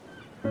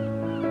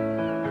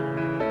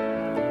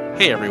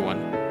Hey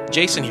everyone,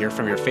 Jason here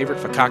from your favorite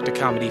Fakakta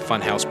Comedy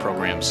Funhouse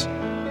programs.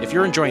 If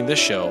you're enjoying this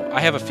show,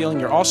 I have a feeling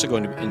you're also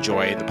going to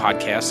enjoy the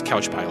podcast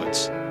Couch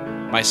Pilots.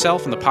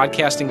 Myself and the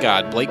podcasting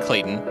god, Blake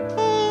Clayton,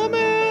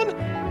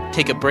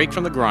 take a break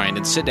from the grind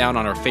and sit down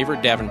on our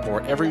favorite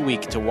Davenport every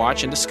week to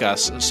watch and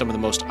discuss some of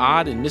the most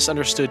odd and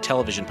misunderstood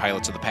television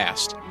pilots of the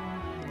past.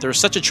 There is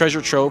such a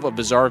treasure trove of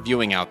bizarre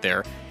viewing out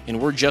there,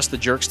 and we're just the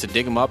jerks to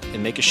dig them up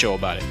and make a show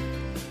about it.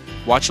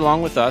 Watch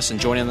along with us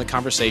and join in the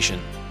conversation.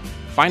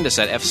 Find us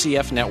at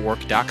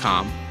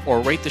fcfnetwork.com or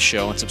rate the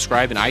show and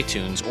subscribe in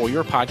iTunes or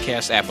your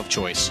podcast app of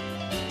choice.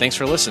 Thanks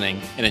for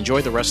listening and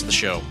enjoy the rest of the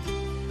show.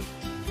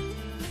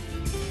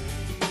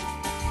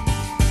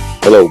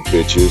 Hello,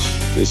 bitches.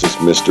 This is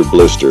Mr.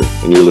 Blister,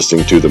 and you're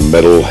listening to the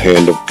Metal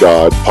Hand of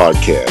God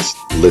podcast.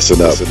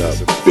 Listen up,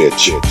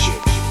 bitch.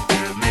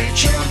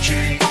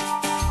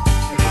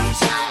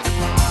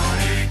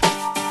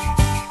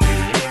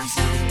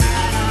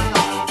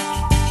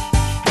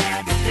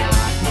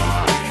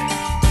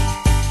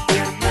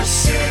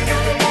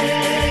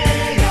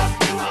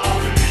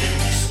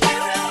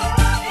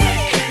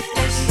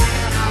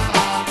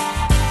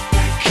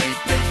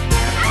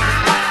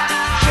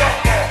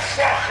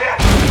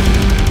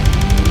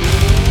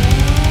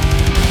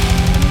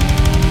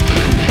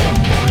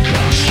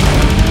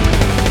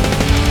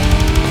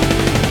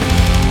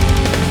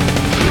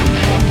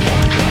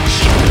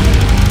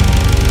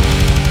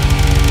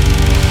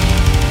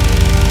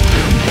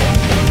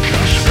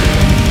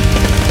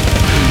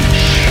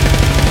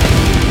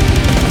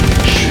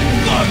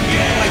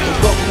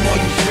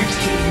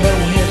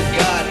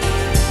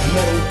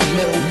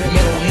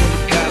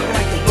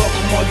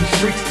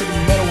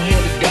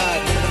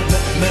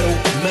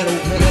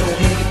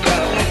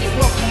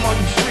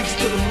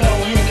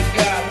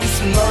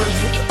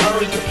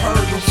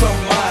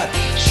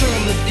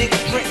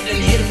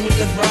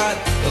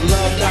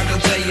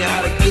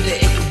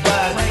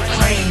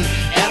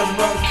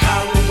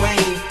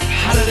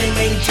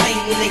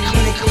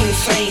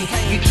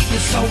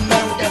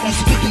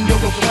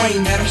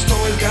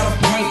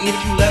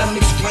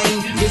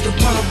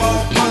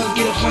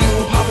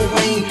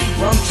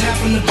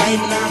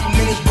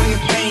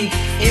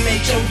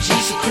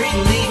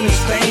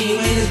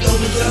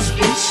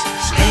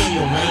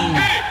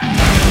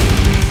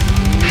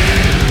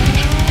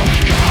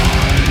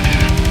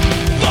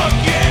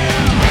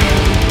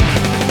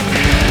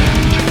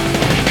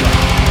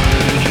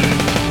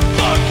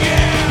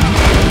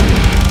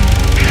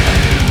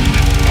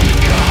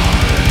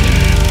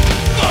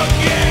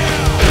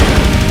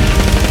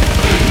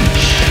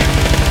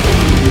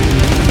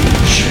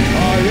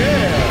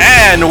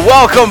 And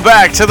welcome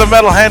back to the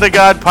Metal Hand of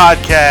God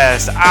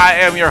podcast. I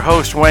am your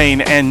host,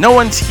 Wayne, and no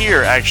one's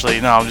here,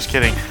 actually. No, I'm just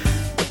kidding.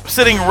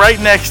 Sitting right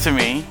next to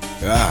me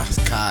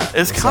it's Kyle.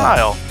 Is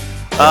Kyle.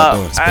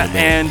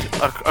 And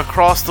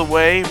across the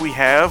way, we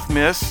have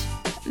Miss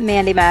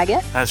Mandy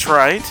Maggot. That's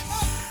right.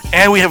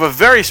 And we have a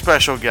very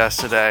special guest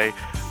today.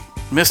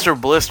 Mr.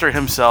 Blister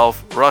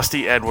himself,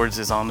 Rusty Edwards,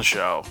 is on the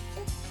show.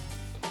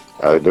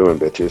 How you doing,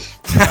 bitches?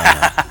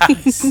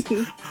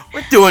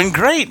 We're doing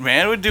great,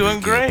 man. We're doing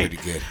great. Pretty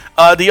good.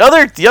 The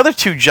other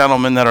two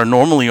gentlemen that are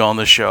normally on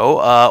the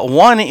show,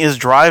 one is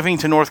driving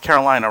to North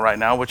Carolina right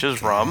now, which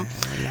is Rum,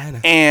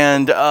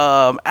 and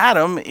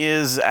Adam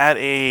is at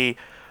a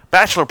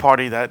bachelor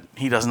party that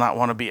he does not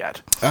want to be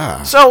at.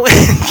 So,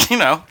 it's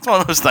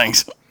one of those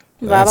things.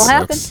 That'll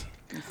happen.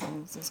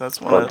 That's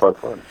one.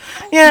 Fun.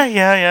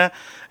 Yeah.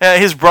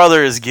 His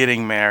brother is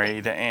getting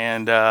married,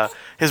 and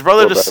his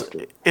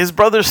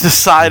brothers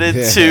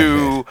decided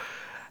to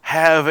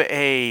have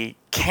a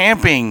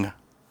camping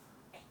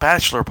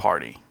bachelor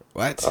party.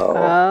 What?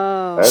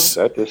 Oh. That's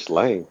just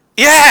lame.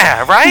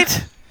 Yeah,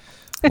 right?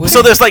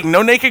 So there's like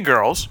no naked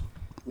girls.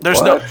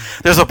 There's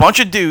a bunch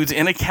of dudes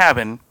in a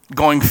cabin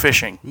going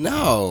fishing.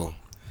 No.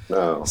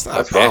 It's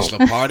not a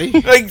bachelor party.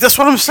 Like, that's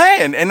what I'm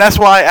saying. And that's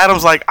why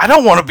Adam's like, I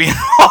don't want to be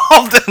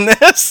involved in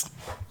this.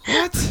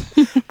 What?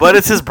 But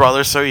it's his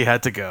brother, so he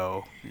had to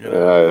go. He's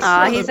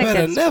a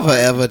better good never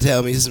ever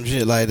tell me some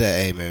shit like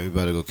that. Hey man, we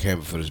better go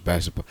camping for this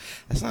bachelor party.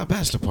 That's not a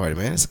bachelor party,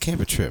 man. It's a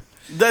camping trip.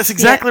 That's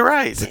exactly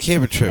right. It's a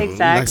camping trip.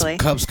 Exactly.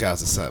 Like some Cub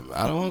Scouts or something.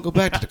 I don't want to go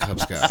back to the Cub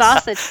Scouts.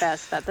 Sausage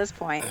fest at this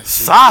point.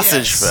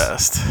 Sausage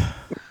fest.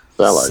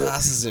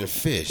 Sausages and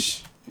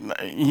fish.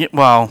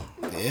 Well,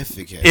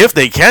 if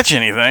they catch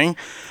anything.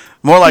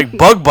 More like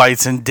bug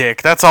bites and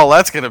dick. That's all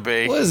that's going to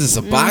be. What is this,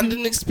 a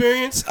bonding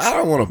experience? I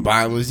don't want to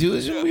bond with you.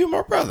 You're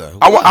my brother.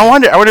 I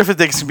wonder if it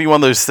can be one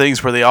of those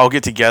things where they all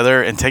get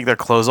together and take their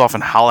clothes off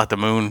and howl at the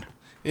moon.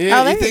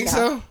 Yeah, you think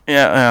so?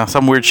 Yeah,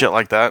 some weird shit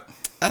like that.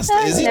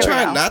 Is he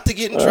trying not to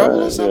get in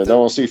trouble or something? Yeah,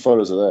 don't see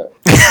photos of that.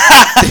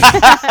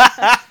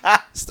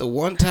 It's the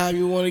one time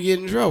you want to get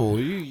in trouble.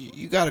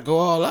 You got to go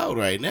all out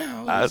right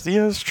now.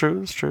 Yeah, it's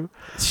true.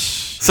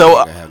 So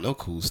I have no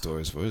cool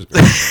stories for his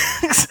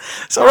girlfriend.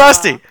 So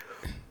Rusty,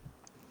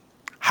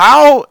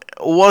 how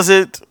was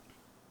it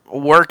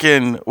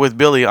working with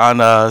Billy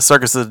on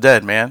Circus of the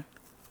Dead, man?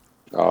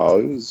 Oh,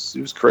 it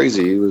was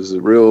crazy. It was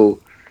a real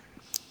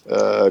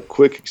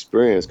quick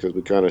experience because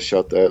we kind of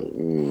shot that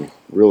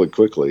really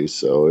quickly.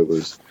 So it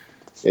was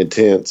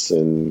intense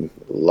and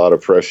a lot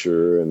of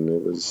pressure, and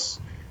it was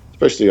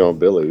especially on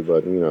Billy.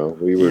 But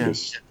we were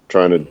just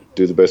trying to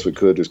do the best we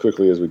could as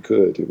quickly as we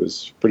could. It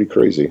was pretty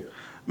crazy.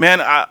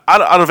 Man, out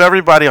of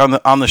everybody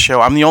on the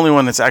show, I'm the only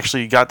one that's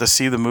actually got to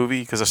see the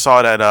movie because I saw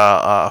it at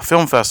a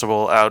film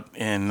festival out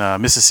in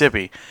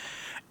Mississippi,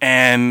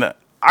 and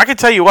I can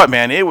tell you what,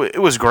 man,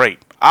 it was great.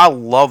 I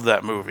love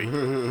that movie,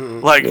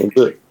 like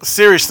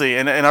seriously,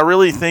 and I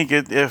really think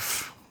it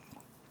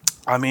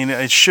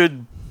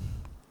should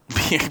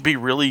be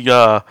really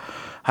how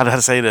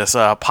to say this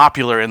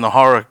popular in the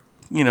horror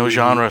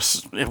genre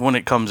when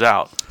it comes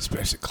out,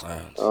 especially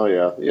clowns. Oh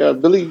yeah,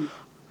 Billy.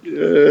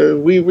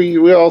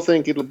 We all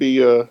think it'll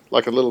be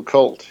like a little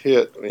cult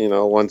hit,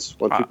 once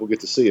people get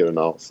to see it and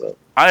all. So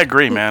I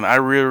agree, man. I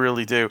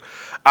really do.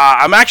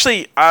 I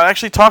actually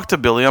talked to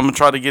Billy. I'm gonna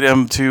try to get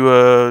him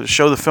to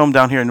show the film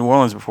down here in New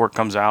Orleans before it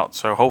comes out.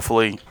 So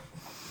hopefully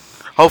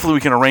we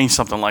can arrange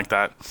something like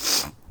that.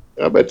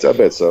 I bet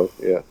so.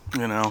 Yeah.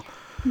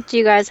 Do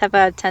you guys have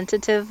a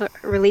tentative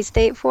release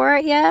date for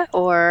it yet,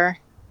 or?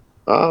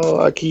 Oh,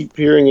 I keep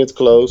hearing it's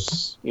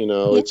close.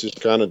 It's just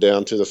kind of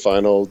down to the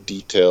final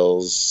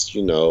details.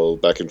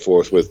 Back and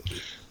forth with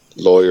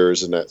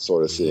lawyers and that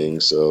sort of thing.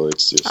 So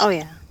it's just. Oh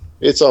yeah.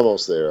 It's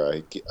almost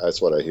there.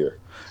 That's what I hear.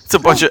 It's a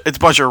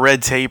bunch of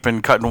red tape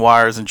and cutting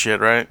wires and shit,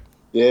 right?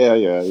 Yeah.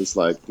 It's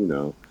like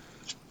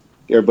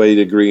everybody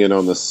agreeing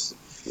on the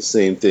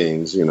same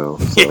things. So.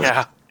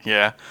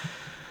 Yeah.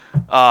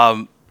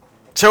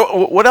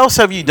 So what else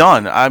have you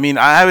done? I mean,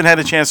 I haven't had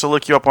a chance to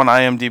look you up on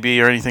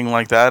IMDb or anything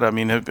like that. I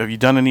mean, have you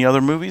done any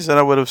other movies that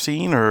I would have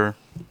seen or?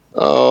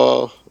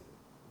 Oh,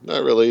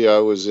 not really. I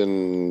was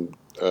in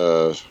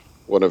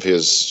one of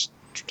his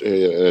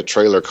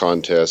trailer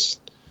contests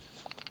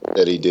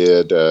that he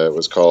did. It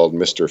was called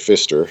Mr.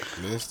 Fister.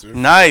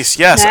 Nice.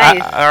 Yes.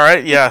 Nice. All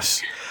right.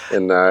 Yes.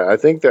 And I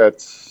think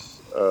that's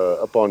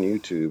up on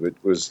YouTube. It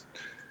was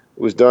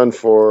done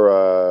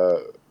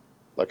for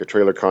like a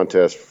trailer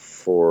contest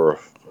for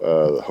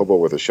Hobo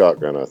with a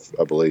Shotgun, I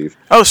believe.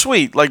 Oh,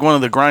 sweet! Like one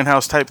of the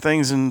Grindhouse type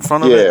things in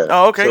front of it.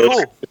 Oh, okay, so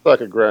cool. It's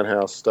like a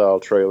Grindhouse style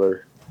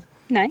trailer.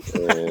 Nice.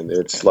 And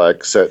it's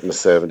like set in the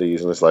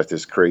 70s, and it's like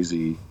this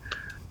crazy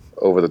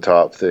over the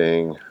top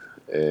thing.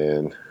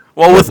 And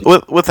well,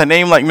 with a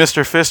name like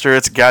Mr. Fister,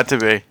 it's got to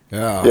be.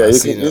 Yeah,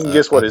 you can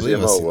guess what his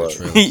MO was.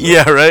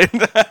 Yeah, right.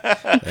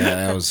 Yeah,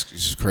 that was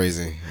just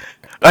crazy.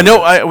 I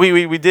know.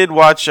 We did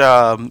watch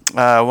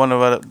one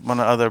of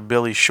other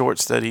Billy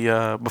shorts that he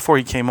before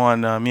he came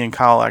on. Me and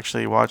Kyle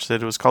actually watched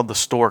it. It was called The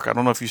Stork. I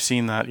don't know if you've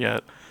seen that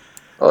yet.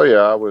 Oh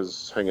yeah, I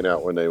was hanging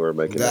out when they were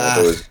making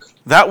that.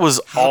 That was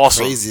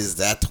awesome. How crazy is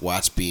that to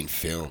watch being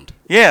filmed?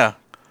 Yeah.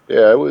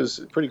 Yeah, it was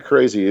pretty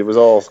crazy. It was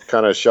all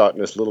kind of shot in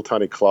this little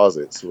tiny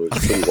closet, so it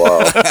was pretty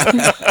wild.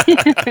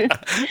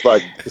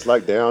 It's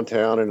like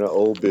downtown in an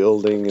old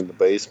building in the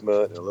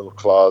basement, in a little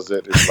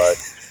closet. It's like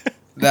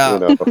now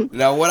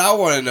what I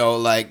want to know,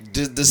 like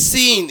the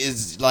scene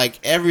is like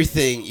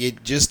everything.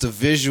 It just a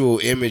visual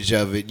image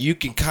of it. You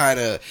can kind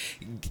of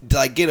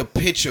like get a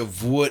picture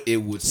of what it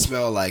would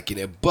smell like in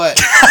it, but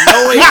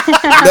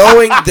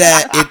knowing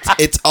that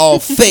it's all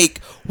fake,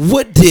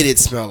 what did it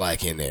smell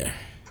like in there?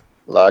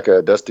 Like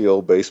a dusty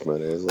old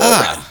basement. Is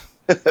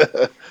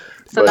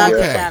So that's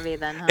savvy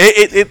then, huh?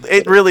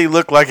 It really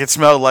looked like it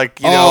smelled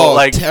like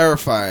like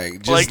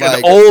terrifying, just like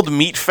an old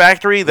meat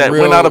factory that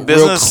went out of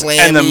business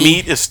and the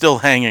meat is still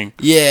hanging.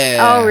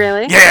 Yeah. Oh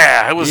really?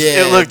 Yeah, it was.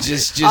 Yeah, it looked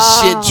just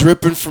shit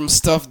dripping from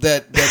stuff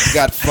that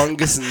got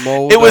fungus and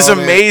mold. It was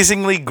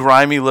amazingly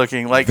grimy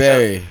looking. Like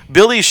very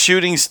Billy's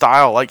shooting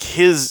style, like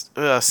his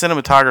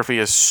cinematography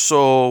is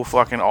so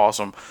fucking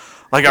awesome.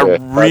 Like I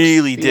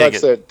really dig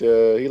it.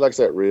 He likes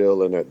that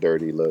real and that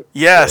dirty look.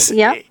 Yes.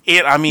 Yep.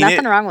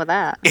 Nothing wrong with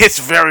that. It's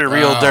very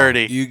real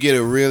dirty. You get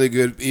a really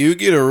good,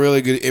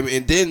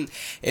 and then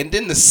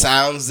the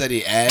sounds that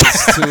he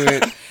adds to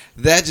it.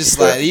 That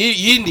just like you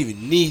didn't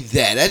even need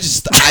that. That's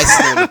just the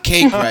icing on the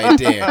cake right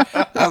there.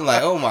 I'm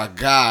like, oh my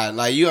god!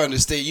 Like you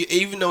understand?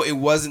 Even though it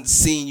wasn't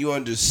seen, you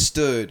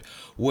understood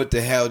what the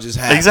hell just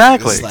happened.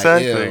 Exactly. Like,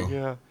 exactly.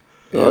 Yeah.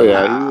 Oh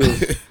yeah.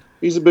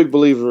 He's a big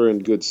believer in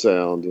good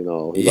sound, He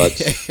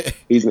likes,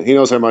 he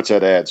knows how much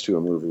that adds to a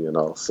movie,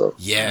 So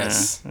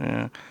yes.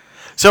 Yeah.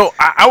 So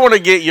I want to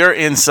get your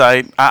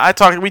insight.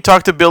 We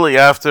talked to Billy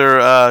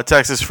after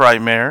Texas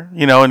Frightmare,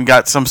 and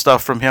got some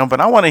stuff from him.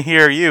 But I want to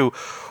hear you.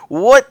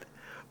 What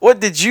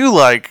did you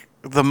like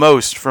the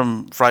most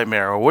from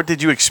Frightmare, or what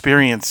did you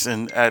experience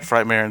at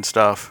Frightmare and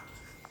stuff?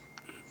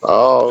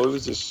 Oh, it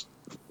was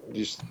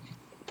just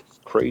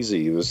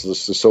crazy. It was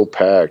just so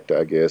packed,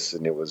 I guess,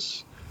 and it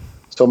was.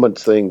 So much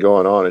thing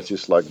going on. It's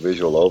just like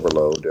visual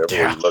overload.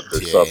 Everybody looked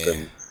for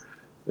something,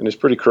 and it's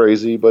pretty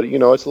crazy. But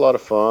it's a lot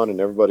of fun, and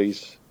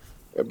everybody's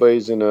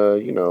in a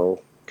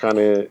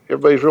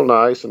everybody's real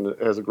nice and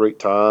has a great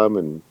time,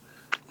 and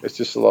it's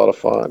just a lot of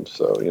fun.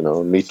 So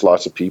meets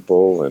lots of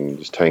people and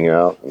just hang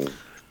out and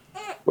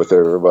with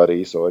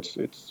everybody. So it's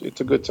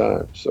a good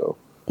time. So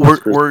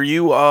Were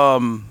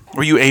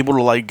you able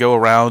to like go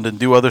around and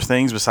do other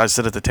things besides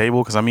sit at the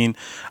table? Because I mean,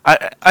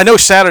 I know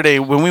Saturday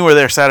when we were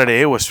there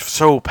Saturday, it was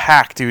so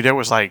packed, dude. It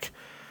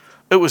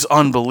was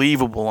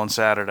unbelievable on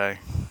Saturday.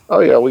 Oh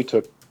yeah, we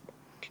took,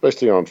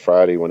 especially on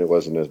Friday when it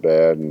wasn't as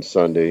bad, and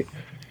Sunday,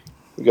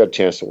 we got a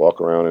chance to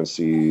walk around and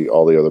see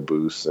all the other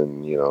booths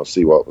and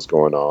see what was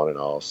going on and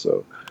all.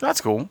 So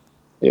That's cool.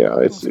 yeah,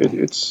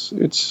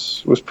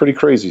 it was pretty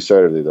crazy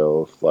Saturday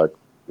though. Like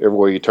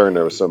everywhere you turn,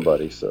 there was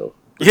somebody. So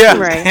Yeah,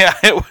 Right. yeah,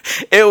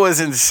 it was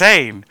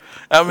insane.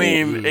 I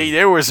mean,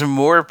 there was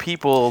more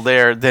people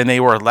there than they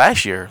were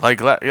last year.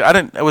 Like I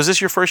didn't. Was this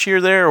your first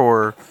year there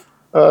or?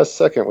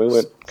 Second, we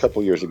went a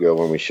couple years ago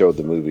when we showed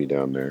the movie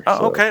down there.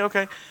 Oh, so.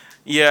 okay.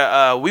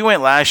 Yeah, we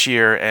went last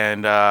year,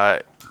 and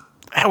that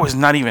was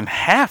not even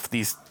half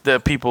the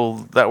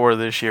people that were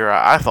this year.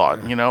 I thought,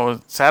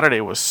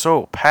 Saturday was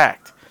so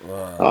packed.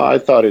 I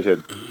thought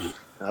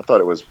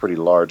it was a pretty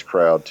large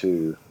crowd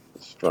too,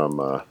 from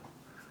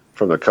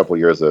a couple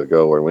years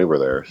ago when we were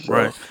there. So.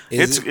 Right,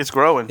 it's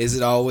growing. Is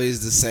it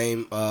always the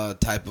same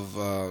type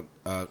of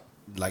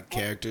like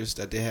characters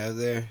that they have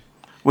there?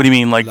 What do you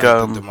mean, like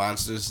the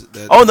monsters?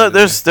 No,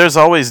 there's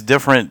always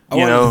different. I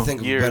wanted to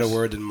think years. of a better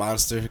word than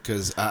monster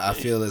because I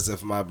feel as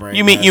if my brain.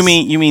 You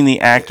mean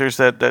the actors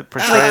that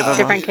portray them?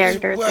 Different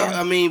characters. Well,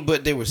 Yeah. I mean,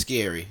 but they were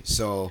scary.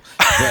 So,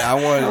 but I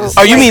wanted. To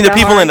Oh, you Like mean the the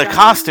people in the horror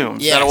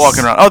costumes that are Yes.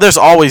 walking around? Oh, there's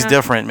always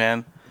different,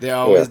 man. They're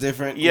always Yeah.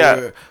 different.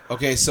 Yeah.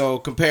 Okay, so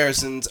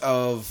comparisons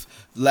of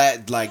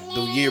like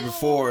the year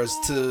before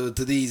to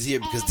these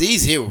here because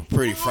these here were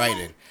pretty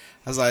frightening.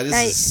 I was like,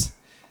 this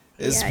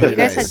is Yeah, pretty you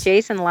guys nice. had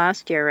Jason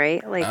last year,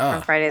 right? Like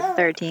from Friday the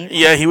 13th.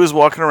 Yeah, he was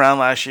walking around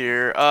last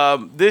year.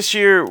 This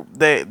year,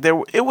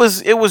 it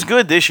was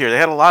good. This year, they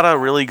had a lot of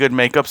really good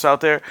makeups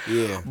out there.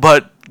 Yeah.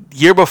 But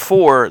year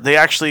before, they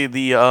actually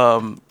the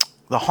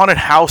haunted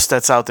house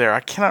that's out there.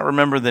 I cannot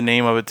remember the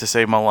name of it to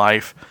save my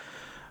life.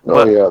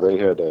 Oh yeah,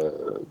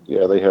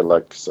 they had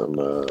like some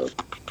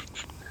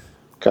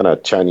kind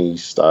of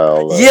Chinese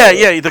style.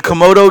 Yeah, the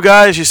Komodo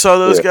guys. You saw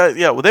those Yeah. guys.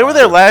 Yeah, well, they were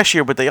there last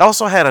year, but they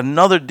also had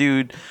another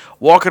dude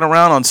walking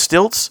around on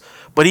stilts.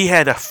 But he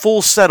had a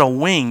full set of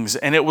wings,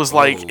 and it was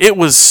like it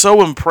was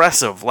so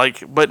impressive.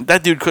 Like, but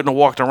that dude couldn't have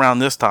walked around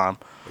this time.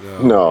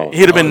 No,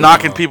 He'd have been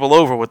knocking people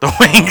over with the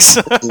wings.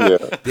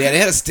 yeah, Yeah, they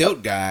had a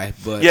stilt guy,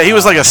 but Yeah, he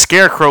was like a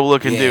scarecrow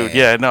looking dude.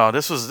 yeah. Yeah, no,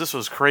 this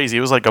was crazy.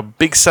 It was like a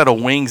big set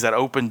of wings that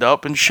opened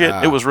up and shit.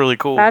 It was really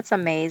cool. That's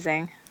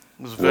amazing.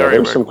 It was yeah. very, There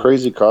were very some cool.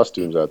 crazy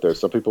costumes out there.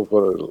 Some people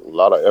put a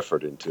lot of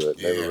effort into it.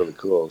 They were really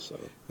cool. So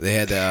they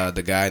had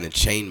the guy in the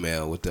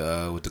chainmail with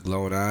the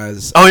glowing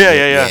eyes. Oh, yeah.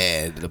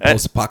 Yeah, the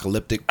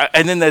post-apocalyptic.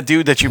 And then that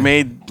dude that you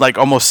made like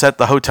almost set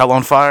the hotel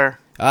on fire.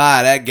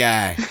 That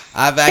guy.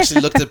 I've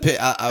actually looked at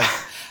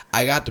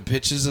I got the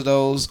pictures of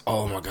those.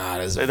 Oh my god,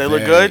 They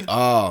look good?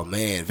 Oh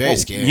man, very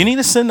scary. You need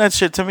to send that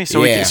shit to me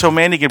so Yeah. so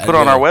Mandy can put I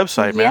it on our will.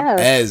 website, man.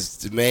 Yeah.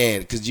 As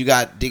man, because they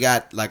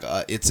got like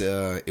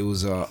it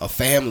was a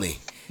family.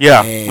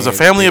 Yeah, it was a And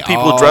family of they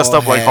people dressed all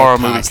up like had horror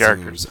movie costumes.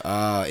 characters.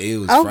 It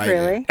was Oh, frightening.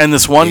 really? And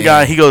this one Yeah.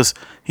 guy,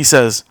 he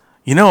says,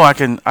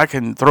 I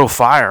can throw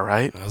fire,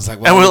 right? I was like,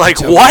 why And we're didn't you like,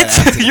 tell me that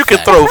after what? the You can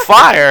fact? throw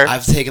fire?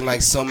 I've taken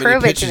like so many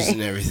Prove it to pictures me.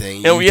 and everything.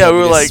 And You yeah, told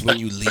we me were this is like-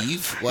 when you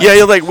leave. What? Yeah,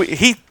 you're like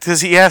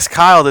because he asked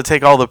Kyle to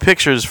take all the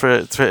pictures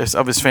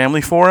of his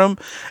family for him,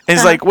 and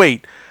he's like,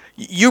 "Wait,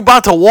 you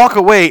about to walk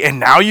away, and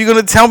now you're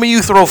gonna tell me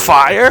you throw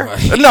fire?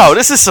 Right. No,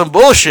 this is some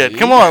bullshit. You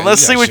Come gotta- on,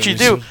 let's you see gotta what show you me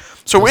do." some-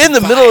 So we're in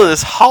the middle of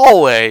this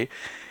hallway,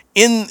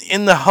 in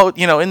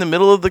the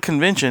middle of the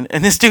convention,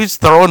 and this dude's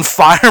throwing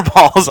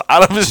fireballs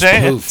out of his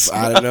hands. Poof,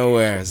 out of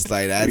nowhere. It's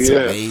like that's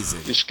amazing.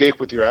 Escape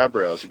with your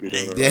eyebrows. If you do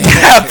it.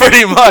 Yeah,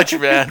 pretty much,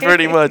 man.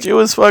 Pretty much. It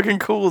was fucking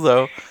cool,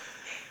 though.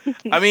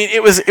 I mean,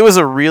 it was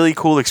a really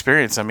cool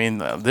experience. I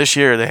mean, this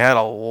year they had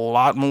a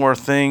lot more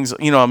things.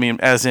 I mean,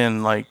 as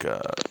in like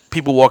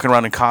people walking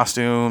around in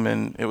costume,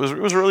 and it was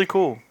really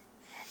cool.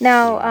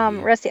 Now,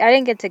 Rusty, I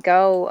didn't get to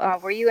go.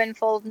 Were you in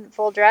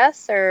full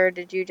dress, or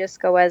did you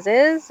just go as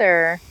is,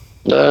 or?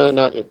 No,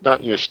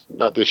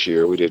 not this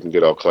year. We didn't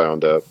get all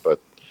clowned up, but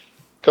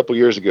a couple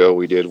years ago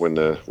we did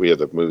when we had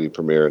the movie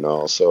premiere and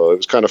all. So it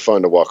was kind of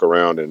fun to walk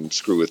around and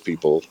screw with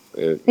people.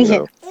 You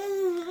know.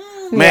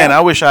 Man, Yeah.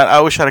 I wish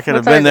I could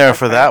have That's been always there a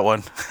for good that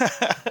one.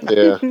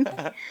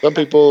 Yeah. Some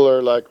people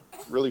are like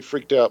really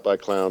freaked out by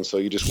clowns, so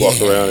you just walk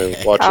around and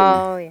watch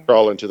Oh, them yeah.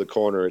 crawl into the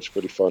corner. It's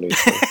pretty funny.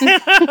 So.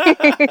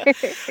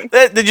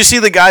 Did you see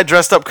the guy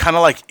dressed up kind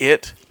of like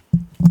it?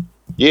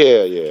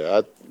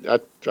 Yeah.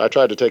 I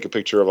tried to take a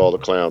picture of all the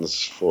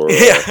clowns for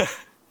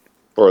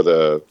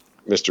the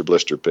Mr.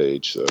 Blister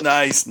page. So.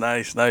 Nice.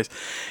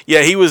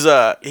 Yeah, he was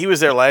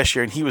there last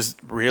year, and he was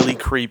really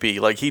creepy.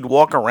 Like he'd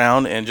walk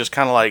around and just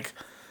kind of like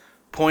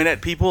point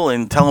at people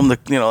and tell them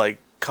to like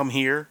come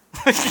here,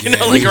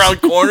 like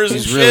around corners and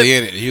He's shit. really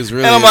in it. He was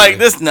really. And I'm in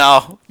like, it.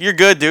 no, you're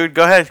good, dude.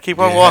 Go ahead, keep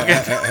on walking.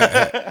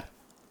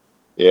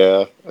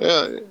 Yeah,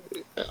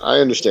 I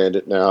understand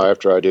it now.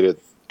 After I did it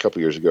a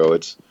couple years ago,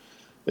 it's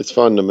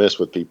fun to mess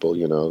with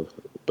people,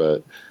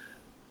 but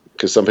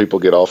because some people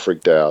get all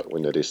freaked out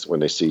when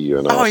they see you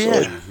and all. Oh,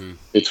 yeah. So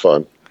it's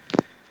fun.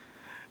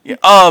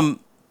 Yeah.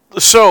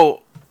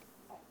 So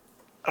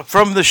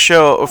from the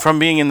show, from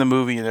being in the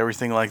movie and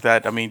everything like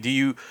that, I mean, do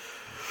you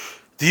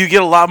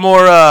get a lot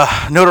more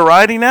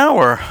notoriety now,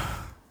 or?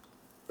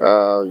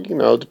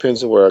 It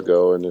depends on where I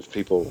go, and if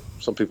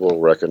some people will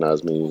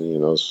recognize me.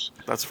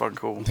 That's fucking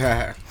cool.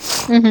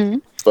 Mm-hmm.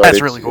 But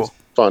That's really cool. It's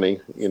funny,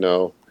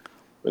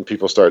 when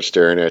people start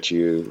staring at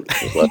you.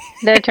 It's like,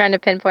 They're trying to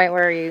pinpoint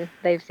where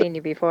they've seen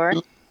you before.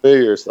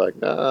 it's like,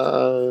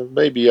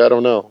 maybe, I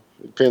don't know.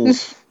 It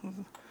depends.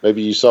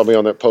 Maybe you saw me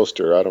on that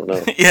poster. I don't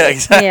know. Yeah,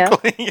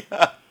 exactly.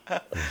 Yeah.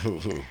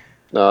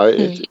 No,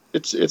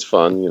 it's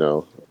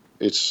fun.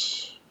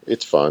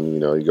 It's fun.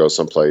 You go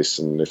someplace,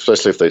 and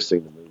especially if they've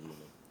seen the movie,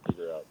 they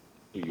figure out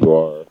who you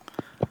are.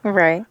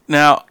 Right.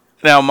 Now,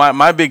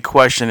 my big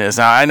question is: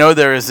 now I know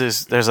there's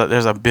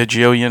a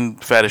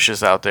bajillion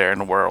fetishes out there in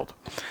the world.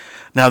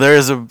 Now there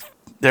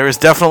is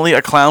definitely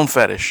a clown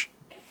fetish.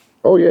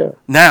 Oh yeah.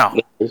 Now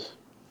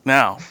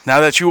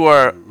that you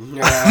are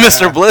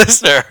Mr.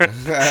 Blister,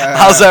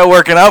 how's that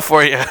working out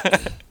for you?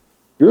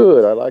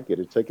 Good. I like it.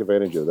 To take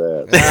advantage of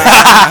that.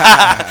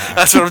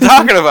 That's what I'm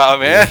talking about,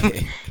 man.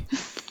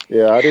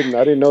 Yeah, I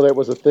didn't know that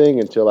was a thing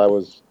until I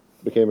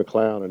became a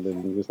clown, and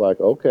then he was like,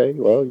 okay,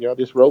 well, yeah, I'll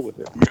just roll with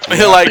it.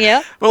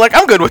 We're like,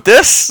 I'm good with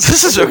this.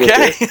 This is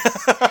okay.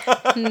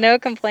 No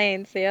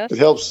complaints. Yeah. It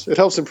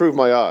helps improve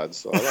my odds.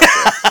 So I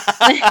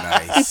like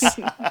that. Nice.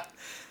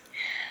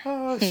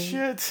 Oh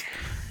shit.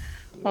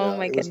 Oh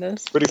my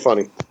goodness. Pretty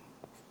funny.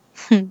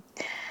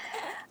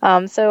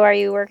 So are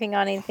you working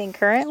on anything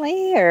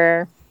currently,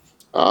 or?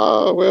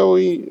 Well,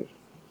 we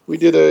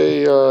did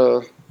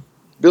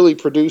Billy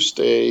produced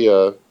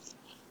a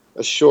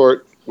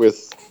short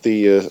with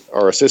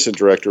our assistant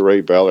director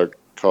Ray Ballard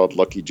called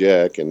Lucky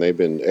Jack, and they've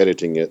been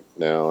editing it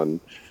now, and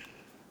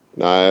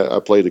I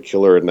played a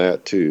killer in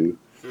that too.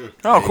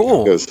 Oh,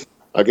 cool. Because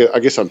I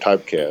guess I'm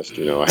typecast.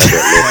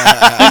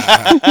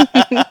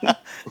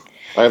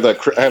 I have that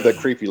look. I have that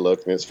creepy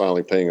look, and it's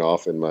finally paying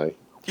off in my.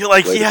 You're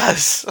like,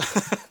 latest.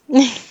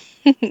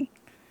 yes.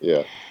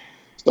 Yeah.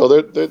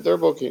 So they're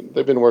working.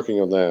 They've been working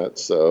on that.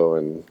 So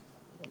and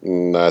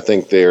I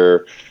think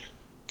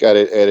got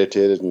it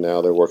edited, and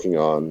now they're working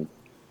on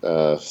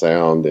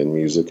sound and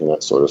music and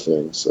that sort of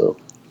thing. So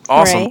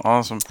awesome, Right.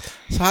 awesome.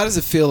 So how does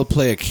it feel to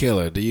play a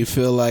killer? Do you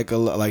feel like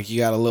you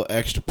got a little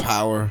extra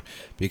power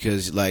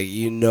because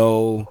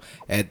you're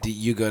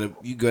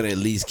gonna at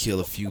least kill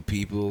a few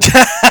people?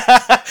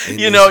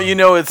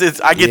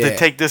 It's I get to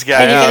take this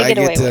guy And you're out. gonna get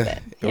away with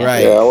it. Yeah.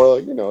 Right. yeah, well,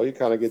 you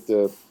kind of get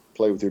to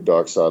play with your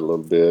dark side a little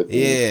bit.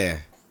 Yeah.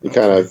 You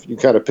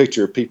kind of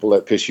picture people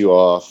that piss you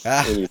off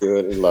when you do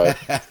it, and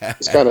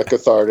it's kind of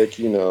cathartic.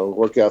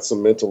 Work out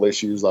some mental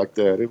issues like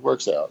that. It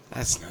works out.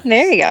 That's nice.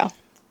 There you go.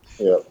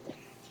 Yeah,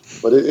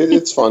 but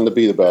it's fun to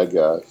be the bad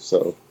guy.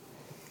 So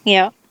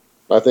Yeah.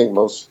 I think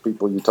most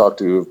people you talk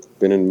to who've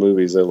been in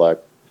movies, they're like,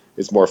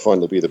 it's more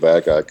fun to be the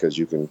bad guy because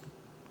you can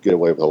get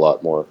away with a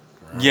lot more.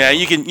 Yeah,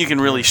 you can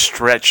really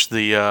stretch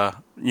the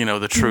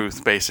the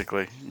truth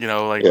basically.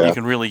 Yeah. You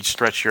can really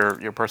stretch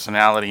your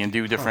personality and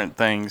do different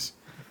things.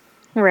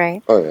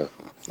 Right. Oh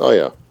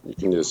yeah. You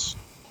can just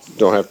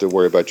don't have to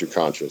worry about your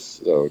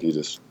conscience. So you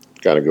just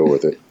kind of go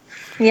with it.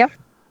 Yep.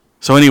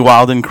 So any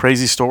wild and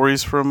crazy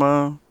stories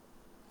from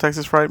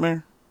Texas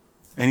Frightmare?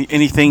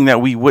 Anything that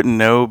we wouldn't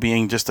know,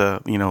 being just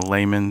a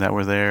layman that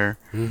were there,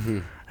 Mm-hmm.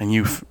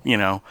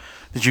 and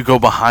did you go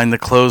behind the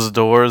closed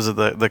doors of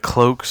the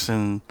cloaks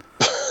and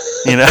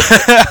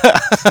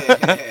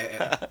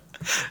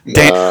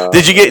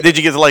did you get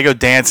to go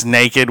dance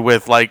naked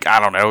with I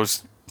don't know.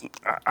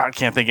 I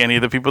can't think of any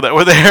of the people that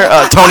were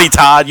there. Tony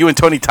Todd, you and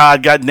Tony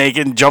Todd got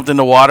naked and jumped in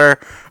the water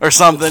or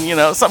something.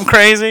 Something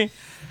crazy.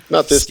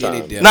 Not this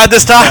Skinny time. dip. Not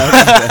this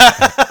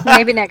time.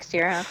 Maybe next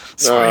year, huh?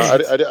 No,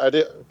 I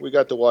did. We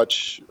got to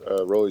watch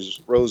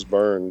Rose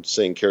Byrne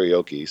sing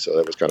karaoke, so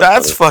that was kind of.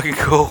 That's funny.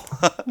 fucking cool.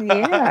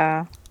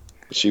 Yeah.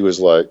 She was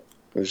like,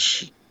 what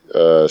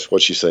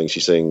she sang? She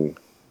sang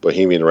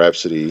Bohemian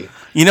Rhapsody.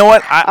 You know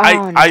what? Oh,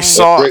 I nice.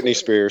 saw. Britney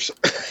Spears.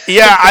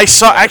 Yeah, I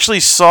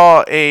actually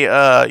saw a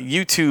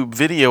YouTube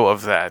video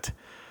of that.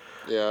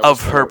 Yeah, it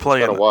Of was her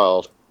playing. Kind of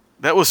wild.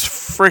 That was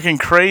freaking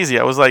crazy.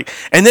 I was like,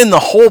 and then the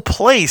whole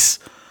place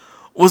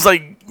was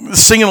like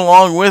singing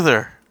along with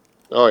her.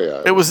 Oh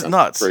yeah, It was kinda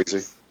nuts.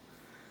 Crazy.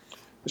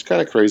 It's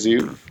kind of crazy.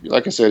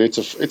 Like I said, it's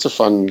a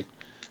fun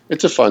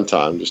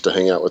time just to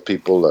hang out with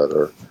people that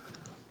are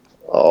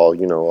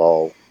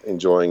all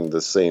enjoying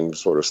the same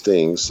sort of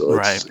things. So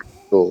it's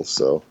cool.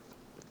 So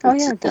Oh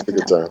yeah, it's a good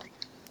definitely. time.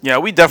 Yeah,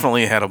 we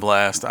definitely had a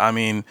blast. I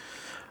mean,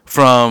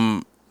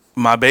 from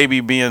my baby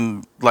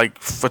being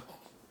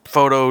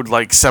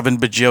photoed 7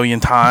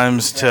 bajillion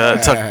times to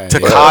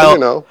Well,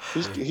 Kyle.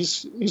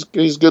 he's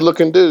a good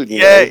looking dude.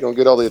 Yeah. He's gonna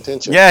get all the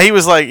attention. Yeah, he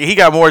was he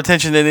got more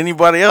attention than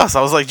anybody else.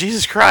 I was like,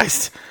 Jesus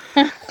Christ.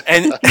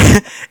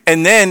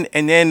 and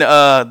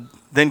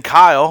then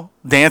Kyle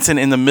dancing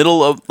in the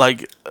middle of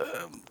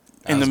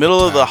in the middle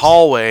of the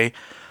hallway,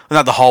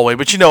 not the hallway,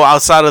 but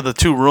outside of the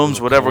two rooms,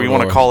 whatever you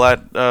want to call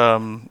that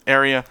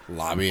area.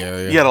 Lobby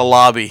area. Yeah, the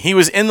lobby. He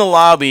was in the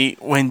lobby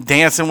when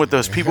dancing with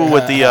those people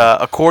with the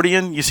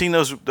accordion. You seen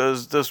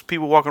those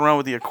people walking around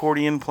with the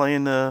accordion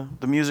playing the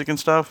music and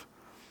stuff?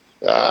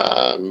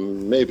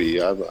 Maybe.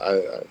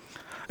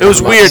 It was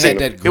weird.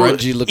 That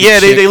grungy looking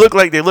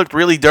they looked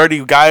really dirty.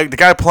 The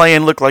guy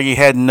playing looked like he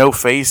had no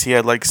face. He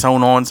had like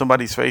sewn on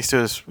somebody's face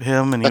to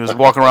him, and he was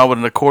walking around with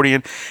an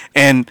accordion.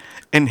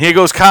 And here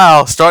goes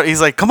Kyle. He's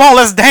like, "Come on,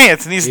 let's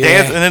dance!" And he's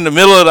dancing in the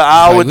middle of the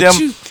aisle with them.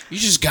 You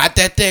just got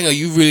that thing, or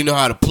you really know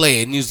how to play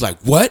it? And he was like,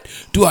 "What?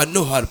 Do I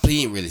know how to play?"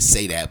 He didn't really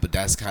say that, but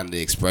that's kind of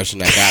the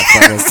expression I got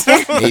from him.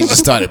 And he just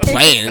started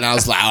playing, and I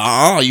was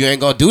like, you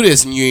ain't gonna do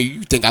this, and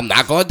you think I'm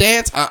not gonna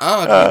dance?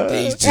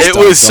 It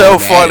was so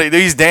funny.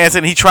 He's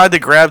dancing. He tried to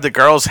grab the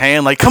girl's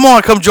hand, like, "Come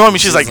on, come join me."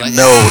 She's like,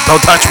 "No,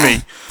 don't touch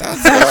me."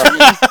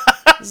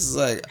 It's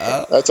like,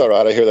 that's all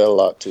right. I hear that a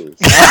lot too.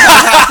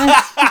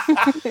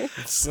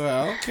 So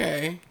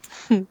okay,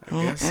 I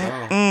guess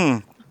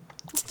so.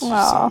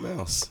 Something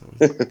else.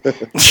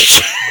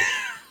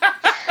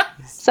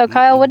 So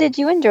Kyle, what did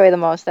you enjoy the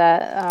most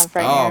at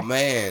Frank? Oh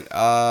man,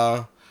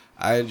 I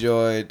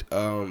enjoyed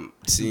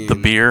seeing the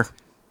beer.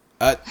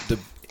 That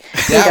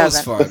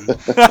was fun.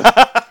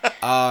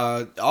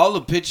 All the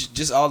pictures,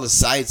 just all the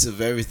sights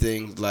of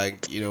everything,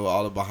 like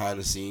all the behind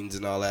the scenes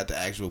and all that. The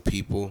actual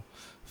people.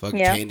 Fucking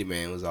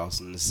Candyman was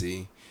awesome to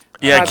see.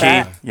 Yeah,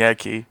 Key. Yeah,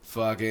 Key.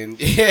 Fucking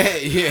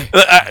yeah.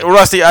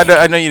 Rusty,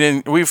 I know you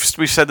didn't. We've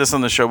said this on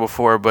the show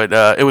before, but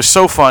it was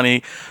so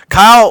funny.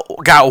 Kyle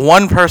got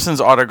one person's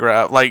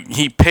autograph. Like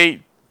he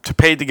paid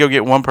to go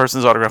get one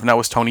person's autograph, and that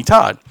was Tony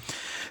Todd.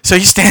 So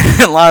he's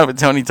standing in line with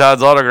Tony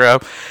Todd's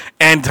autograph,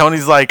 and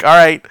Tony's like, "All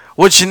right,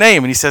 what's your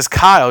name?" And he says,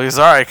 "Kyle." He goes,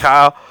 "All right,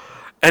 Kyle."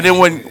 And then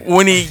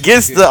when he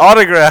gets the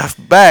autograph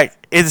back,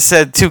 it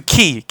said to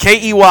Key,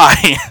 Key.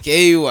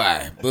 Key,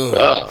 boom.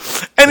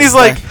 And he's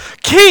like,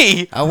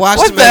 Key? I watched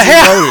what him the as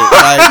hell? he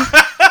wrote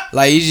it.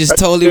 Like he just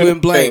totally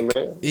went blank.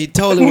 He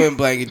totally went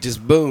blank and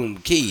just boom,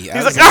 Key. He's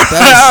like, all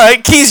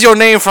right, Key's your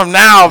name from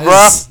now, bro.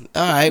 All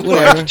right,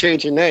 whatever.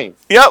 Change your name.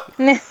 Yep.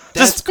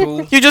 That's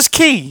cool. You just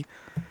Key.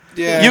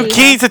 Yeah. You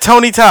Key to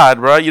Tony Todd,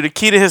 bro. You the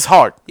key to his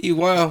heart.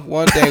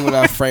 One day when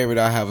I frame it,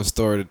 I'll have a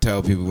story to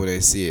tell people when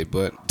they see it.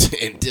 But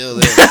until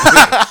then,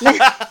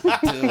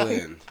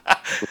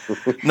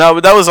 No,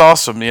 but that was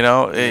awesome.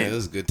 Yeah, it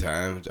was a good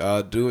time.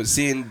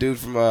 Seeing dude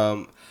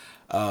from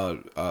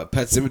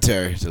Pet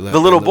Cemetery, the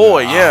little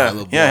boy,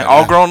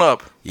 all grown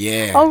up.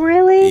 Yeah. Oh,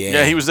 really?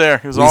 Yeah, he was there.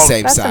 He was all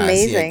same That's size.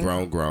 amazing.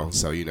 Yeah, grown.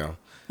 So Yeah,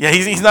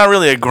 he's not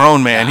really a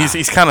grown man. Nah.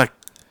 He's kind of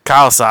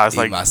Kyle size,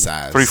 like my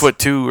size.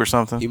 3'2" or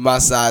something. He my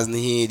size and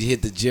he ain't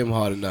hit the gym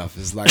hard enough.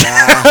 It's like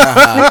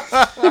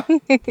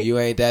you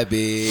ain't that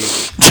big.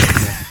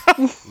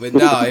 But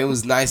no, it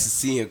was nice to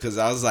see him because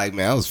I was like,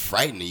 man, I was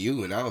frightened of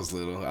you when I was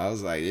little. I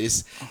was like,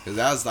 because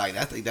I was like,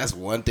 I think that's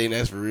one thing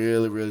that's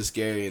really, really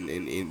scary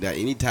in that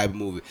any type of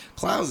movie.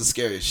 Clowns are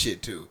scary as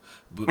shit too.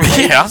 But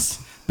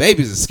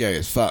babies are scary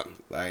as fuck.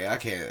 Like I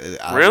can't.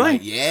 Really?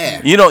 Like,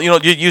 yeah.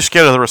 You're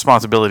scared of the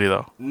responsibility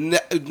though. No,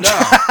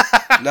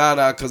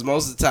 because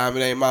most of the time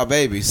it ain't my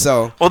baby.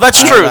 So well,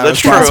 that's true. I'm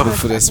that's responsible true.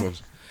 for this one.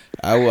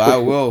 I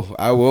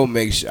will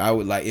make sure. I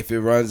would like if it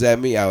runs at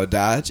me, I would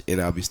dodge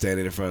and I'll be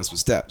standing in front of some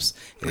steps.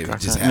 And it would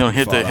just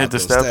hit the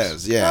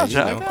steps. Yeah,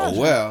 oh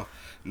well,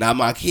 not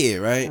my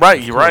kid, right?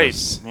 Right, you're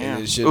right. Yeah.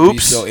 And it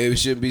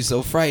shouldn't be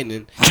so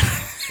frightening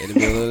in the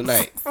middle of the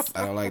night.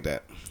 I don't like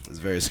that. It's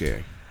very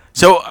scary.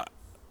 So.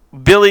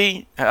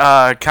 Billy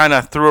kind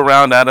of threw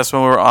around at us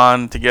when we were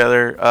on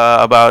together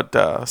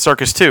about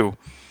Circus 2.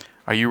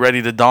 Are you ready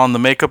to don the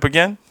makeup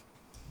again?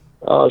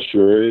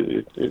 Sure.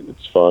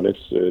 It's fun.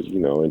 It's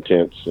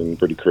intense and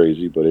pretty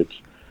crazy, but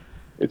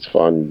it's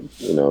fun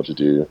to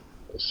do.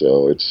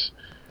 So it's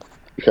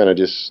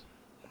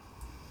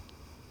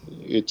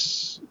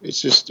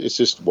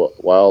just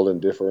wild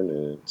and different,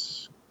 and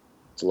it's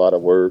a lot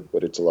of work,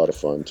 but it's a lot of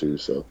fun too.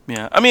 So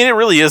yeah, I mean, it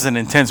really is an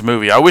intense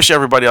movie. I wish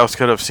everybody else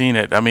could have seen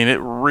it. I mean, it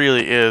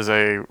really is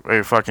a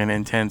fucking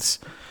intense.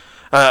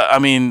 I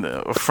mean,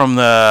 from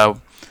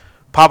the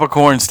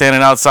popcorn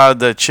standing outside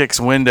the chick's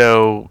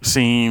window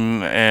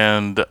scene,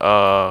 and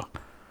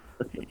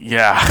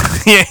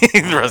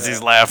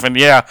Rusty's laughing,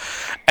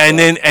 and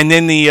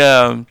then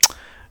the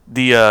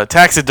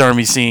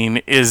taxidermy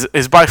scene is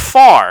by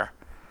far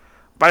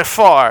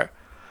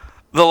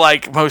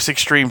the most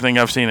extreme thing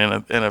I've seen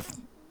in a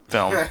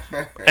film,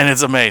 and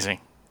it's amazing.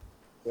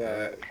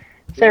 Is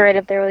it right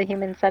up there with a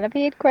Human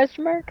Centipede? ?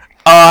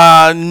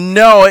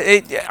 No.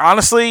 It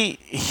honestly,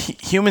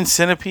 Human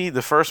Centipede,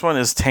 the first one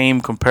is tame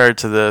compared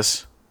to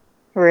this.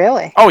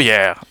 Really? Oh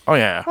yeah.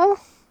 Oh.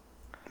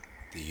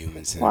 The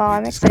Human Centipede. Well,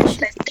 I'm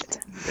excited.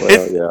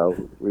 Well,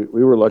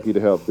 we were lucky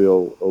to have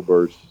Bill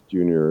Oberst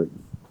Jr.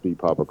 be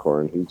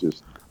Popcorn.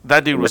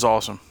 That dude was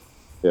awesome.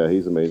 Yeah,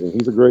 he's amazing.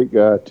 He's a great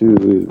guy too.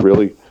 He's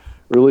really,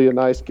 really a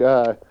nice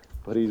guy.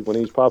 But when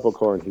he's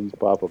Popcorn, he's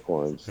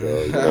Popcorn. So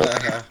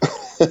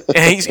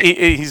And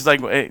he's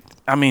like,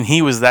 I mean,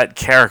 he was that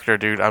character,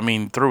 dude. I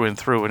mean, through and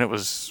through, and it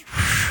was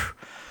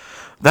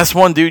That's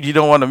one dude you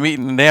don't want to meet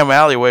in the damn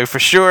alleyway for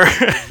sure.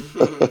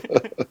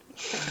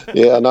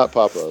 Yeah, not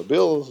Papa.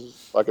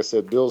 Bill's, like I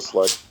said, Bill's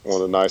like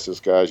one of the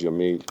nicest guys you'll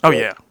meet. Oh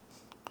yeah.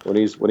 When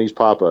he's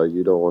Papa,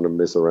 you don't want to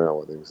mess around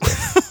with him. So.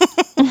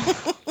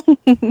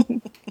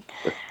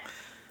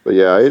 But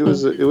yeah, it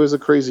was a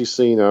crazy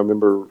scene. I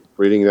remember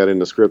reading that in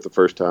the script the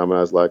first time, and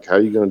I was like, "How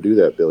are you going to do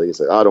that, Billy?" He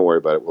said, "Oh, don't worry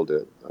about it. We'll do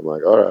it." I'm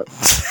like, "All right."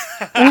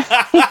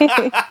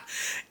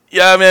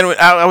 Yeah, man.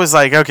 I was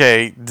like,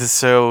 okay,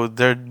 so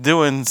they're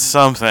doing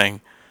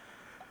something.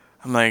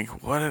 I'm like,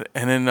 what?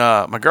 And then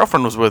my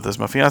girlfriend was with us,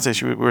 my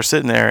fiance. We were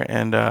sitting there,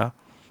 and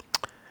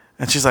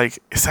she's like,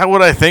 "Is that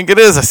what I think it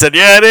is?" I said,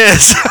 "Yeah, it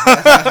is."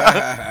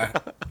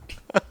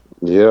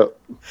 Yep.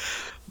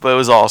 But it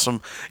was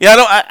awesome.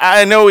 Yeah,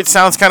 I know it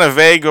sounds kind of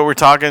vague what we're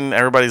talking.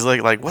 Everybody's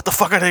like, what the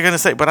fuck are they going to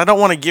say? But I don't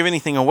want to give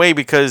anything away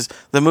because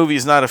the movie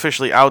is not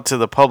officially out to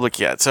the public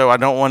yet. So I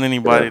don't want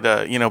anybody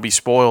to, be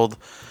spoiled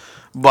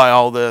by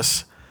all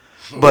this.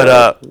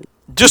 But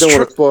just you don't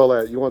want to spoil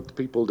that. You want the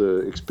people to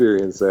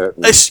experience that.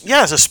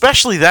 Yes,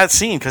 especially that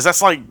scene because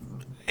that's like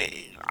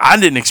I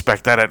didn't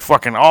expect that at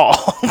fucking all,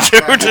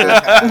 dude.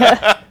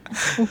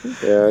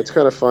 Yeah, it's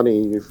kind of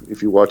funny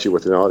if you watch it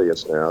with an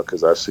audience now,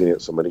 because I've seen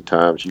it so many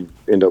times. You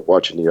end up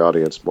watching the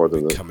audience more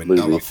than the movie.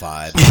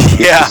 Nullified.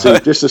 Yeah,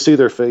 just to see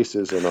their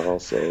faces and all.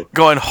 So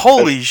going,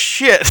 holy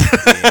shit!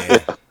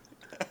 Yeah.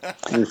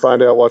 You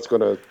find out what's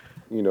going to,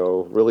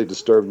 really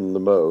disturb them the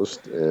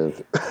most.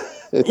 And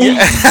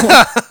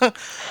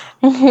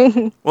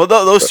Well,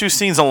 those two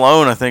scenes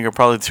alone, I think, are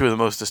probably two of the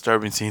most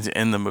disturbing scenes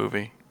in the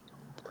movie.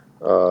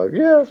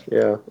 Yeah,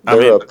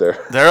 they're up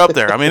there. They're up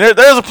there. I mean,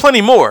 there's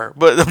plenty more,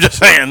 but I'm just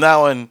saying that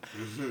one.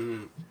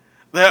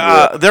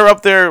 They're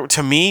up there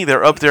to me.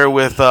 They're up there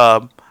with.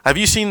 Have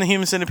you seen the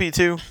Human Centipede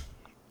 2?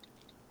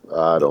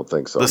 I don't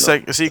think so.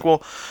 The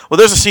sequel. Well,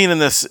 there's a scene in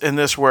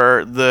this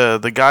where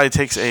the guy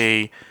takes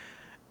a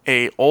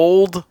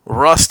old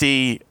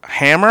rusty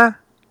hammer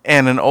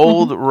and an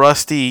old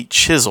rusty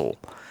chisel,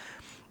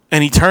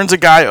 and he turns a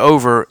guy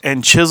over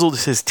and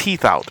chisels his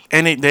teeth out,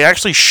 and they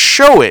actually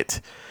show it.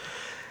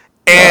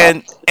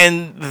 And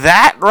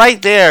that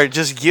right there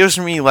just gives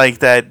me like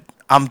that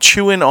I'm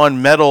chewing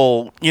on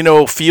metal,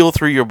 feel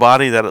through your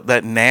body,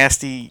 that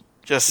nasty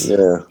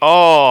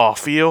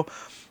feel.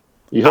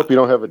 You hope you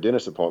don't have a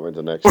dentist appointment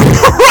the next day.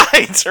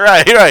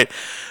 Right.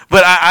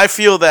 But I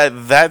feel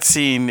that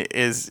scene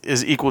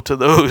is equal to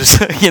those.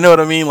 You know what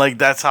I mean? Like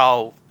that's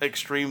how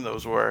extreme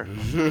those were.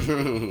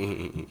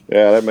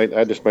 Yeah,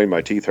 that just made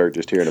my teeth hurt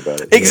just hearing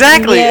about it.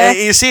 Exactly. Yeah.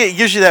 You see, it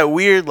gives you that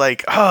weird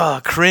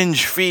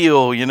cringe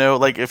feel.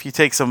 Like if you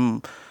take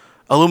some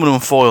aluminum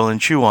foil and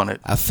chew on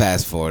it. I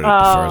fast forwarded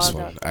the first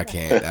one. I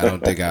can't. I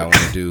don't think I want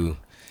to do.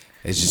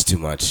 It's just too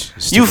much.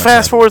 You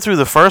fast forward through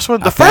the first one.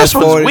 The first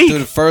one's weak. Through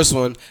the first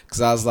one because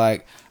I was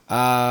like,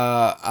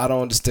 I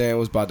don't understand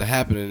what's about to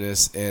happen in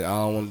this, and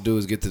all I want to do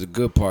is get to the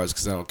good parts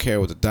because I don't care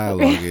what the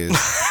dialogue is.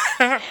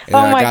 And then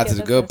I got to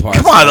the good parts.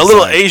 Come on, a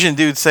little Asian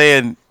dude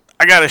saying,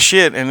 "I got a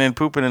shit," and then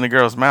pooping in the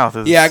girl's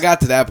mouth. Yeah, I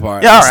got to that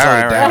part. Yeah,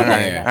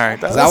 all right.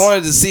 Because I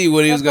wanted to see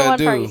what he was going to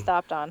do. Part you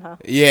stopped on, huh?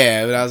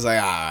 Yeah, but I was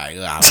like, all right,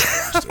 I'll watch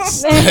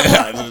this.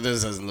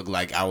 This doesn't look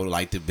like I would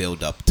like to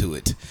build up to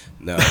it.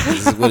 No,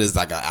 what is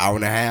like an hour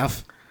and a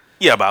half?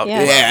 Yeah, about.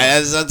 Yeah,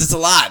 that's a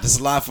lot. That's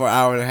a lot for an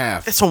hour and a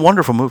half. It's a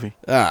wonderful movie.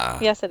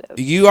 Yes, it is.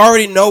 You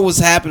already know what's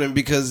happening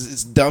because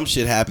it's dumb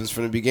shit happens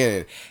from the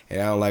beginning,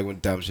 and I don't like when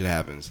dumb shit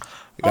happens.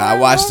 I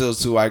watched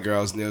those two white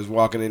girls, and they was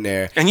walking in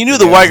there. And you knew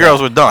the white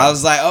girls were done. I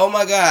was like, oh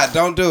my God,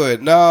 don't do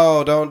it.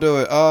 No, don't do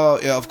it. Oh,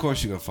 yeah, of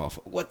course you're going to fall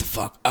for it. What the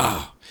fuck?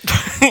 Oh.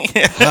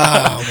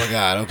 Oh my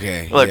God,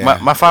 okay. Look,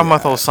 my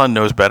 5-month-old son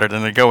knows better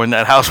than to go in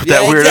that house with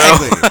that weirdo.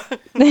 Exactly.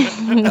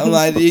 I'm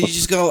like, you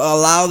just going to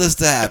allow this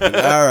to happen.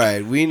 All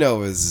right, we know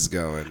where this is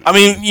going. I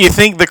mean, you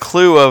think the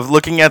clue of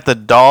looking at the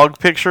dog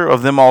picture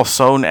of them all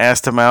sewn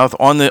ass to mouth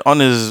on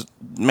his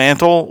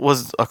mantle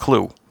was a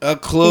clue. A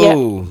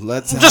clue. Yeah.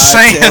 Let's just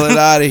hightail it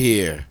out of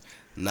here.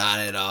 Not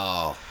at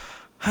all.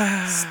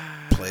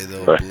 Play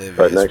the oblivious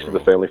right next to the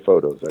family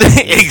photos.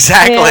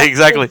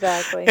 Exactly.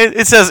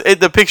 It says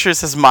the picture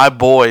says "my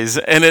boys"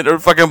 and it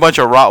fucking bunch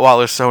of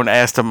Rottweilers sewn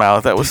ass to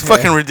mouth. That was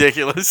fucking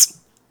ridiculous.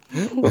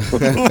 Shit.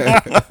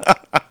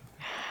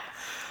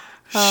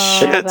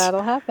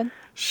 That'll happen.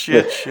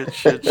 Shit.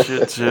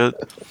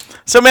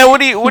 So man, what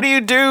do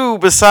you do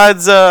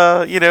besides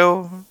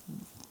kill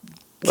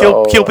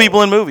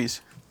people in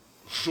movies?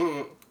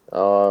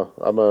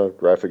 I'm a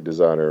graphic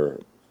designer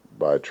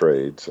by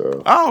trade,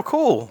 so. Oh,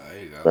 cool.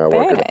 I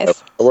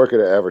work at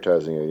an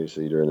advertising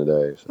agency during the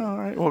day. So. All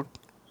right. Well,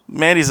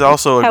 Mandy's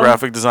also a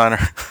graphic designer.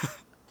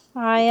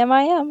 I am.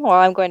 Well,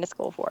 I'm going to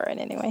school for it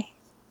anyway.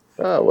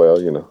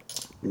 Well, you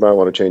might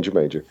want to change your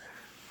major.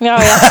 Oh,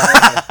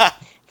 yeah.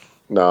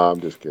 No,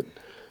 I'm just kidding.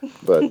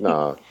 But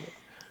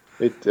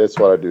that's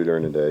what I do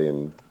during the day,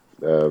 and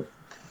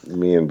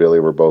me and Billy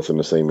were both in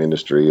the same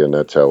industry, and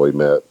that's how we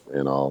met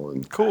and all.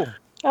 And cool.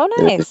 Oh,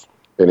 nice.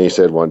 And he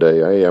said one day,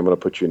 "Hey, I'm going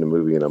to put you in a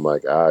movie," and I'm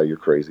like, "You're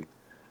crazy."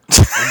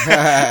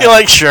 You're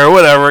like, sure,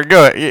 whatever,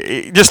 go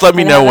ahead. Just let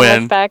me know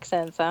when. Back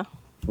since, huh?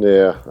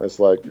 Yeah, it's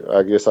like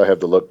I guess I have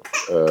the look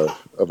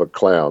of a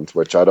clown,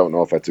 which I don't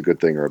know if that's a good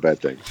thing or a bad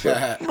thing. So.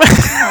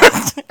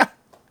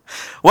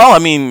 Well, I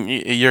mean,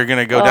 you're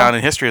gonna go down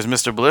in history as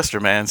Mr. Blister,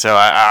 man. So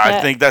I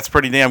think that's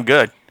pretty damn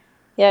good.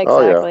 Yeah,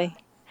 exactly. Oh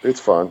yeah, it's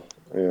fun.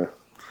 Yeah,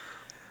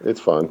 it's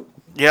fun.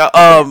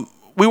 Yeah.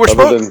 We were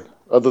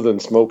other than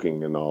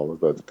smoking and all,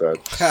 but that.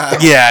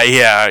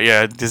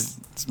 Yeah.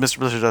 Mr.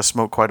 Blister does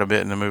smoke quite a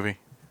bit in the movie.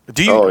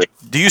 Do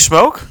you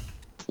smoke?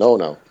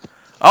 No.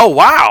 Oh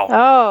wow.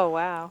 Oh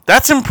wow.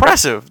 That's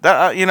impressive.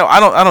 That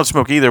I don't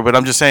smoke either, but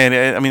I'm just saying.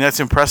 I mean, that's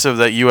impressive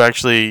that you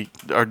actually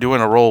are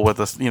doing a role with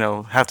us.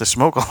 Have to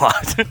smoke a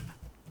lot.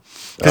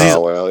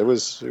 Oh well, it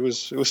was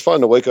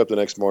fun to wake up the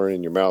next morning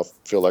and your mouth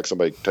feel like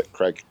somebody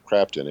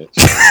crapped in it.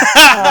 So.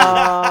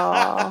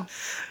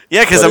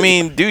 Yeah, because I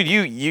mean, dude,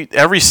 you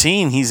every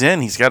scene he's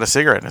in, he's got a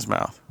cigarette in his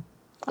mouth.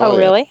 Oh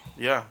really?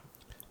 Yeah.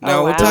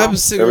 Now, what type of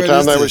cigarette? Every time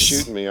is they were this?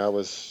 shooting me, I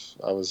was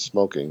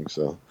smoking.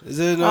 So. Is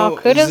there no?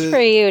 Kudos for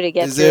you to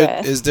get through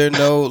it. Is there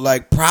no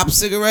like prop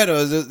cigarette,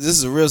 or this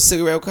is a real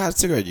cigarette? What kind of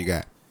cigarette you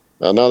got?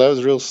 No, that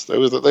was real.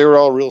 They were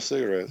all real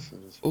cigarettes.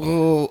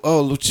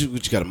 Oh, what you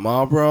got? A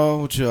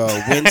Marlboro? What you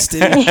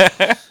Winston?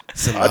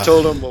 I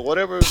told them, well,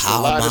 whatever's the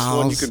lightest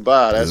one you can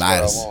buy, that's what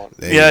I want.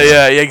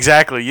 Yeah,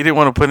 exactly. You didn't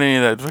want to put any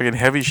of that fucking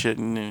heavy shit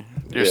in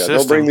your system.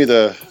 Don't bring me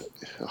the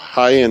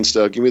high end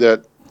stuff. Give me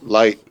that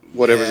light,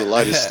 whatever the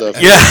lightest stuff.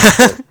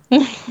 Yeah.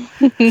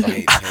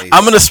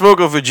 I'm gonna smoke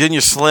a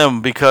Virginia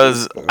Slim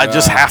because I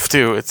just have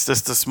to. It's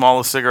just the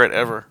smallest cigarette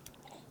ever.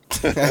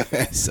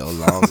 So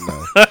long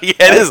though. Yeah,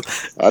 it is.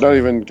 I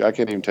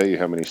can't even tell you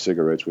how many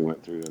cigarettes we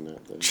went through in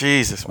that thing.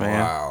 Jesus, man.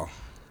 Wow.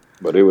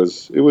 But it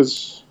was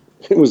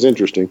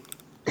interesting.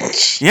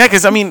 Yeah,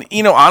 because I mean,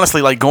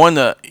 honestly, like going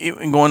to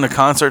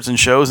concerts and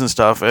shows and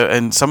stuff,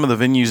 and some of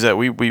the venues that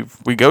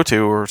we go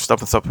to or stuff,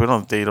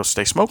 they don't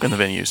stay smoking in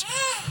the venues.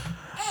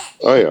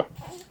 Oh yeah.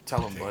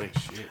 Tell them, buddy.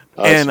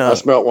 I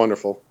smelled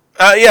wonderful.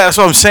 Yeah, that's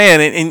what I'm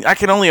saying, and I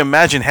can only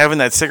imagine having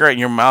that cigarette in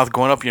your mouth,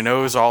 going up your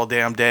nose all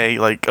damn day,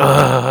 like.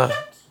 Oh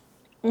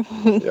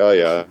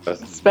yeah.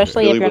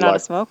 Especially Billy if you're not a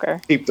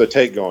smoker. Keep the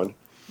take going.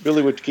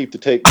 Billy would keep the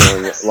take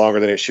going longer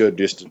than it should,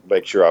 just to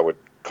make sure I would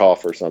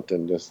cough or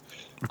something, just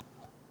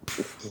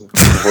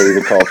before you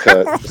would call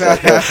cut.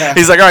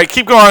 He's like, all right,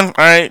 keep going. All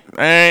right,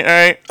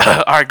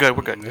 all right, good,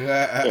 we're good.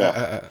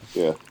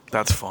 Yeah.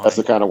 That's fun. That's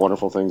the kind of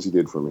wonderful things he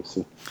did for me.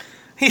 So.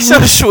 He's so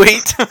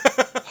sweet.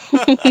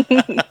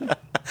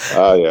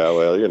 Yeah,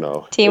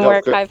 well,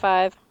 Teamwork, high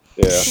five.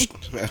 Yeah.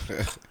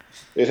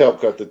 It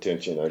helped cut the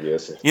tension, I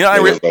guess.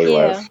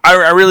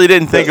 I really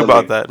didn't think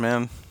about that,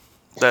 man.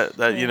 That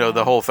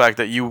the whole fact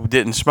that you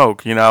didn't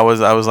smoke. I was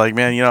like,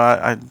 man,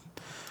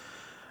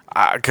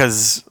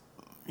 because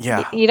you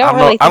don't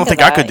really. I don't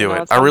think I could do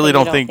it. I really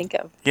don't think.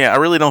 Yeah, I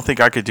really don't think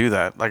I could do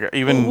that. Like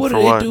even what for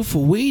do what? they do for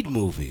weed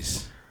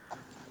movies?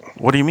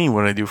 What do you mean?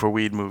 What do they do for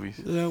weed movies?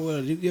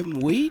 Do you give them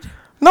weed?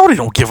 No, they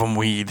don't give them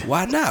weed.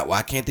 Why not?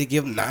 Why can't they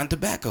give them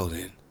non-tobacco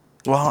then?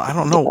 Well, I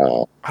don't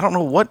know. I don't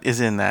know what is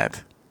in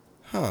that.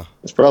 Huh?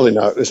 It's probably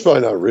not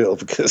real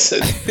because they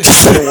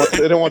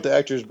don't want the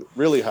actors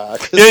really high.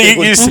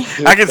 Yeah,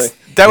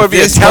 that would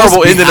be a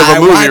terrible ending of a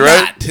movie,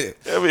 right?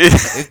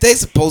 If they're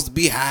supposed to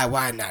be high,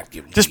 why not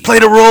give them? Just play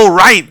the role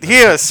right.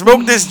 Here,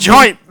 smoke this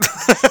joint.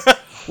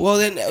 Well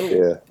then,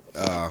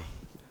 yeah.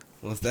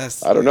 Well,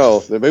 that's I don't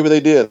know. Maybe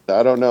they did.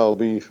 I don't know.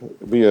 Be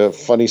a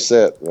funny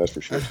set. That's for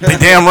sure. Be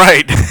damn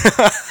right.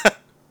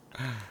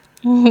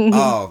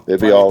 Oh, they'd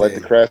be all at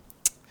the craft.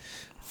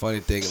 Funny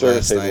thing,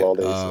 Service last night, all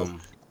day, so.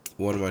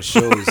 one of my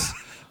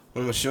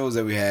shows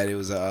that we had, it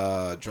was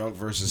a drunk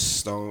versus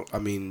stone.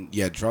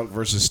 Drunk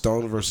versus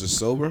stone versus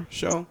sober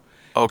show.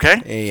 Okay.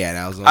 And yeah,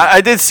 that was.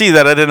 I did see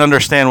that. I didn't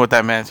understand what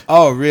that meant.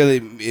 Oh, really?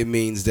 It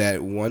means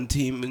that one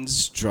team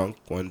is drunk,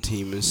 one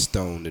team is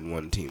stoned, and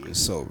one team is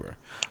sober.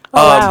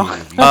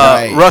 Oh,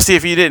 wow. Rusty,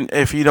 if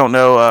you don't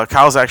know,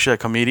 Kyle's actually a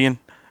comedian,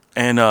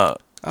 and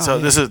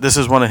this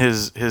is one of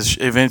his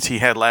events he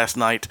had last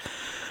night.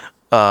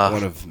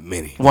 One of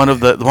many. One of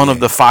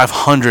the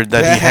 500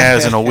 that he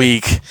has in a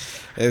week.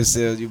 It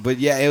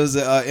was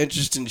an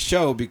interesting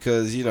show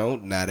because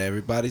not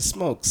everybody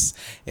smokes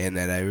and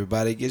not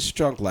everybody gets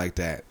drunk like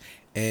that,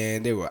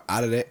 and they were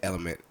out of their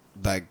element.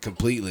 Like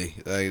completely.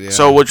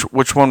 So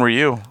which one were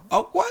you?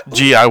 Oh, what?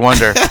 Gee, I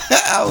wonder.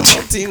 I was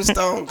on Team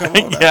Stone. Come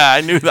on. Yeah, I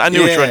knew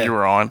which one you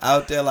were on.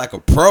 Out there like a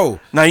pro.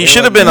 Now you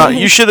should have been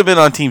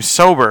on Team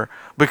Sober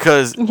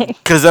because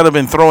that'd have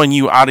been throwing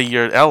you out of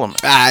your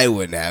element. I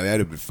wouldn't have.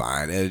 That'd have been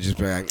fine. It'd just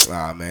be like,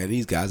 oh man,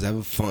 these guys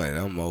having fun.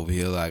 I'm over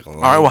here like. All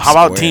right. Well, how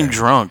about Team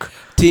Drunk?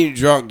 Team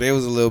Drunk. They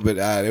was a little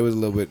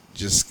bit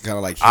just kind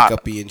of like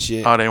hiccupy and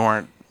shit. Oh, they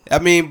weren't. I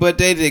mean, but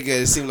they did.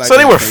 It seemed like so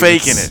they were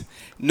faking it.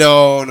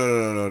 No.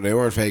 They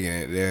weren't faking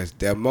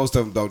it. Most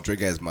of them don't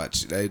drink as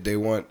much.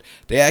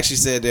 They actually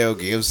said they'll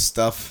give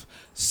stuff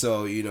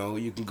So, you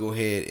can go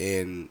ahead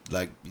and,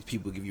 like,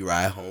 people give you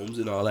ride homes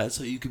and all that,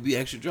 so you could be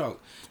extra drunk.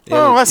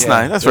 Oh, that's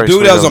nice. That's the very dude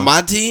sweet that was of on him.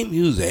 my team,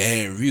 he was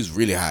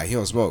really high. He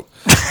don't smoke.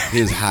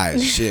 He was high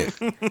as shit.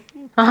 He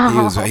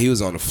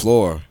was on the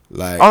floor.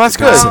 Like, Oh, that's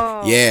good.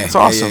 Yeah. That's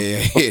awesome.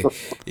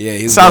 Yeah,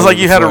 he was Sounds on like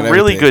the you had a floor and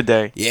really everything. good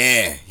day.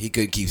 Yeah, he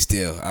couldn't keep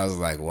still. I was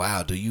like,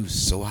 wow, dude, you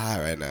so high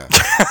right now.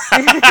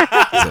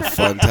 It's a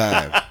fun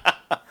time.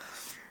 It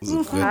was a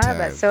good But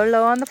time. so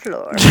low on the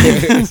floor.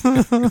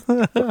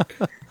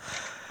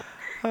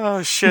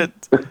 Oh,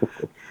 shit.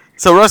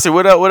 So, Rusty,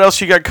 what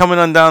else you got coming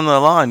on down the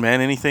line,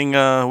 man? Anything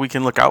we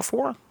can look out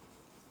for?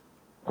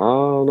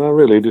 Not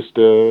really. Just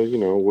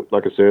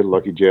like I said,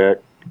 Lucky Jack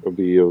will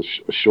be a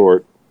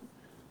short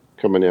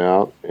coming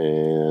out,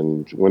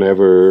 and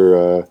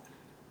whenever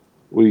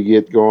we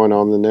get going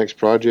on the next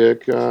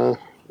project,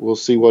 we'll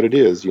see what it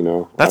is.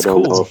 That's I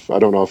don't cool. know I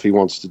don't know if he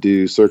wants to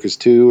do Circus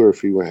 2 or if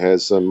he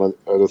has some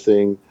other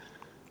thing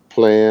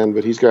planned,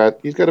 but he's got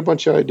a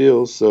bunch of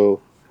ideas.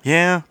 So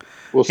Yeah.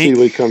 we'll see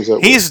what he comes up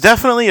with. He's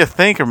definitely a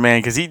thinker,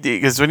 man.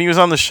 Because when he was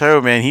on the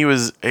show, man, he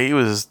was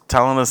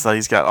telling us that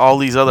he's got all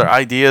these other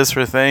ideas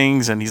for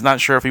things, and he's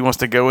not sure if he wants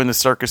to go into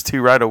Circus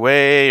 2 right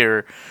away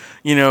or,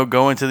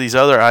 go into these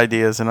other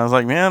ideas. And I was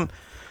like, man,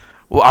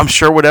 well, I'm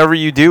sure whatever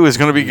you do is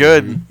going to be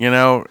good.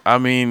 I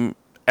mean,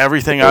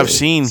 everything I've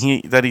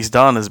seen that he's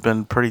done has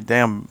been pretty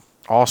damn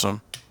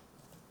awesome.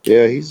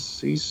 Yeah,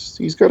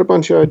 he's got a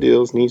bunch of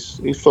ideas, and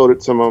he's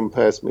floated some of them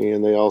past me,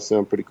 and they all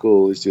sound pretty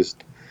cool. It's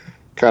just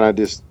kind of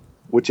just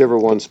whichever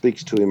one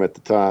speaks to him at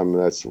the time,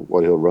 that's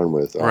what he'll run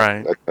with.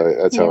 Right.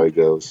 That's how he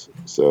goes.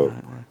 So,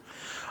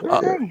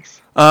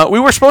 Nice. We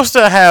were supposed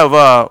to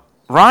have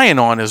Ryan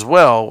on as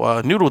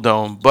well, Noodle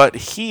Dome, but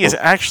he's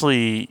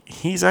actually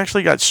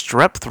got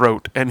strep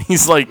throat, and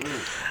he's like,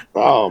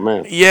 oh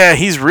man, yeah,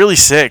 he's really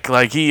sick.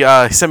 Like he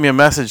sent me a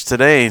message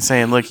today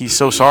saying, look, he's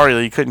so sorry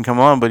that he couldn't come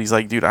on, but he's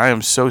like, dude, I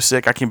am so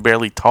sick, I can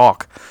barely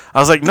talk. I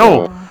was like,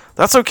 no,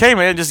 that's okay,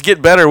 man. Just get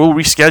better. We'll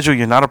reschedule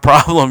you. Not a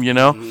problem,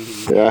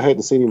 Yeah, I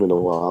hadn't seen him in a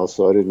while,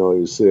 so I didn't know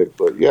he was sick.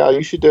 But yeah,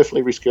 you should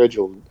definitely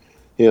reschedule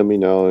him,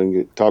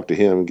 and talk to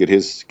him and get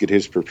his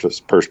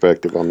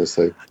perspective on this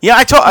thing. Yeah,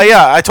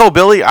 I told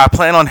Billy I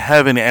plan on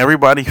having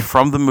everybody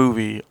from the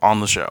movie on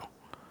the show.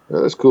 Yeah,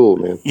 that's cool,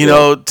 man.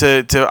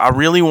 I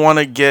really want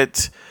to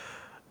get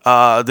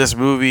this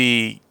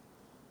movie,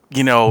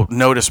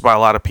 noticed by a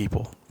lot of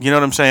people. You know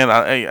what I'm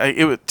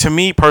saying? To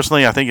me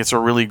personally, I think it's a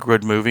really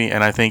good movie,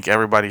 and I think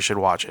everybody should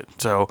watch it.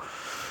 So,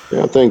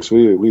 yeah, thanks.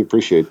 We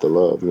appreciate the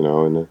love,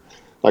 and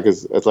like I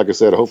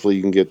said, hopefully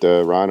you can get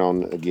Ryan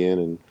on again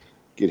and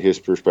get his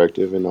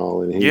perspective and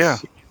all. And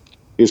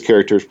his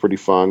character is pretty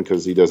fun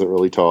because he doesn't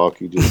really talk.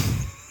 He just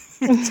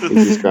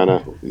he's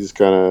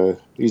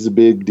a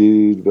big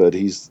dude, but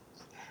he's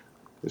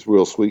this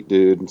real sweet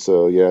dude, and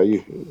so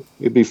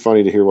it'd be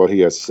funny to hear what he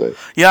has to say.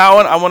 Yeah,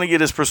 I want to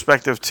get his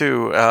perspective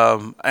too,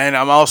 and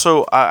I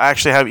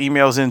actually have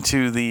emails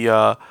into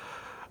the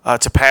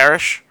to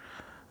Parrish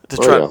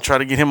to try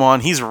to get him on.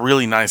 He's a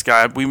really nice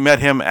guy. We met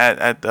him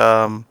at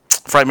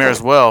Frightmare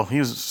as well. He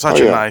was such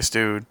a nice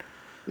dude.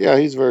 Yeah,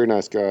 he's a very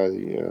nice guy.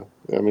 Yeah,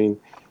 I mean,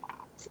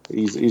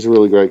 he's a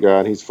really great guy,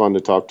 and he's fun to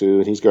talk to,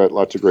 and he's got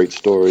lots of great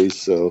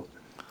stories. So,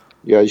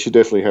 yeah, you should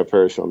definitely have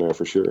Parrish on there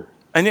for sure.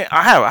 And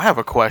I have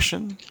a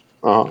question.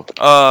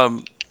 Uh-huh.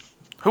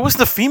 Who was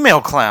the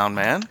female clown,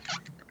 man?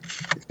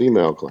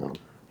 Female clown.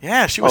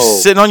 Yeah, she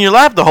was sitting on your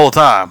lap the whole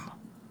time.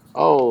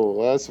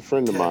 Oh, that's a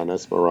friend of mine.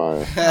 That's Mariah.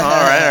 All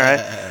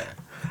right.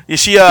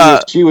 Yeah,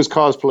 she was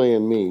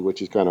cosplaying me,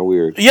 which is kind of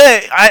weird.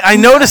 Yeah, I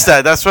noticed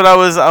that. That's what I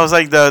was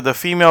like the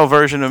female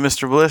version of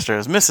Mr. Blister. It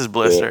was Mrs.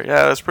 Blister.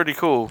 Yeah, that's pretty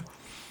cool.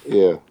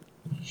 Yeah.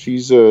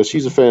 She's a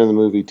fan of the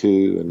movie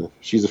too, and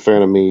she's a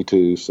fan of me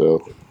too,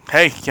 so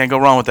hey, can't go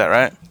wrong with that,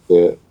 right?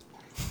 Yeah.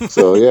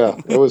 So yeah,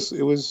 it was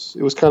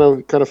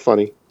kind of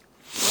funny,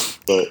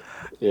 but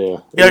yeah.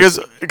 Yeah,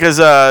 because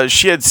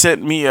she had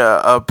sent me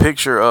a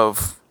picture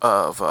of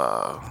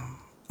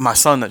my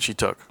son that she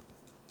took.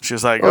 She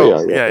was like,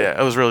 yeah,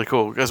 it was really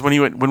cool because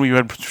when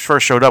we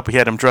first showed up, we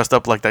had him dressed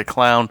up like that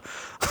clown.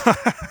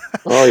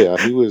 Oh yeah,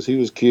 he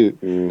was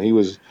cute, and he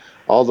was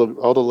all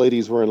the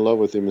ladies were in love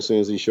with him as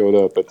soon as he showed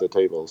up at the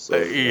table. So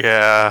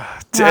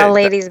yeah,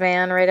 ladies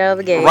man, right out of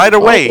the gate, right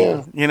away.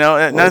 Oh,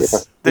 yeah. And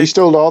he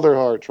stole all their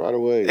hearts right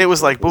away. It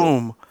was like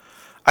boom.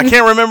 I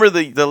can't remember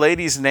the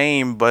lady's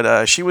name,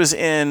 but she was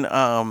in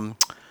Return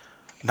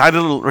of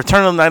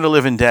the Night of the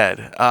Living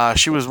Dead.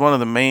 She was one of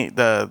the main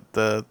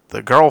the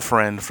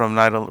girlfriend from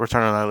Return of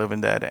the Night of the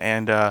Living Dead,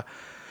 and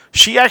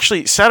she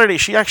actually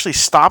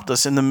stopped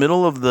us in the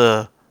middle of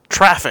the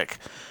traffic.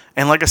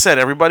 And like I said,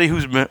 everybody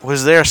who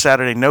was there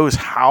Saturday knows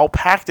how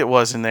packed it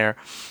was in there.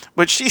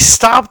 But she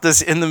stopped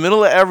us in the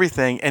middle of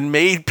everything and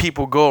made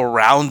people go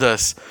around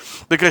us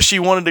because she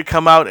wanted to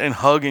come out and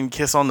hug and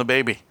kiss on the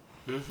baby.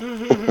 And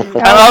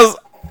I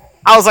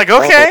was like,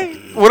 okay,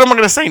 what am I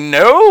going to say?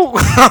 No?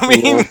 I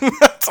mean,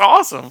 that's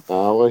awesome.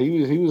 Well,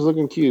 he was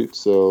looking cute.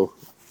 So,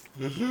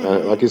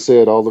 like I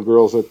said, all the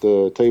girls at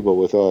the table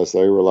with us,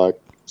 they were like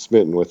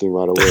smitten with him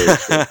right away.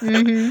 So.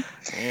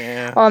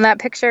 Yeah. Well, and that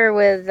picture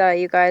with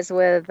you guys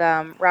with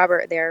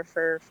Robert there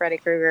for Freddy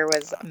Krueger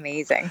was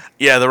amazing.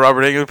 Yeah, the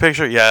Robert Englund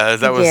picture. Yeah,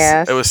 that was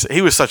Yes. it was.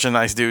 He was such a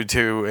nice dude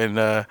too, and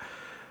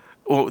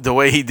the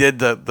way he did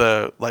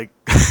the like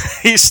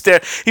he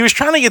was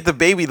trying to get the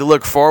baby to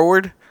look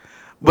forward,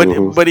 but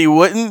he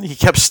wouldn't. He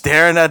kept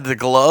staring at the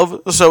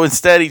glove. So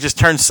instead, he just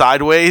turned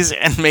sideways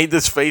and made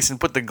this face and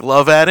put the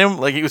glove at him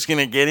like he was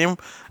gonna get him.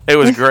 It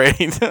was great.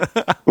 It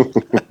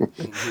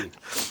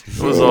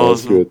was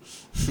awesome. Good.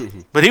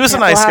 But he was a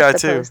We'll nice have guy to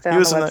too. post it He on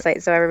was the a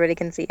website so everybody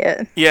can see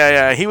it.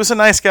 yeah. He was a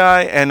nice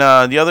guy, and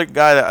the other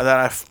guy that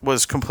I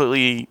was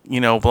completely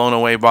blown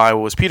away by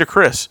was Peter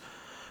Criss.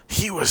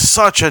 He was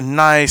such a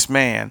nice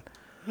man.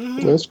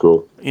 That's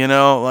cool. We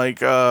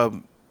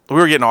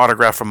were getting an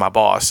autograph from my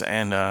boss,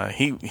 and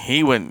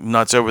he went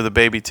nuts over the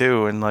baby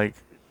too, and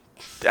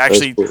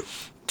actually Cool.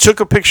 took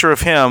a picture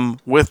of him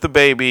with the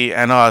baby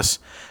and us,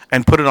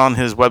 and put it on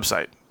his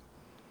website.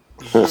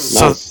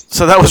 Nice.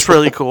 So that was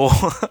really cool.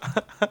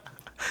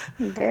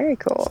 Very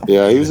cool.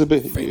 Yeah, he was a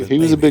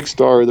big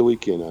star of the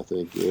weekend, I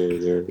think.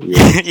 Yeah.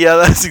 Yeah,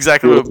 that's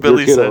exactly what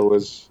Billy Your said. kiddo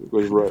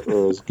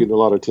was getting a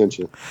lot of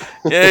attention.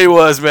 Yeah, he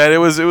was, man. It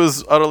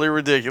was utterly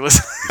ridiculous.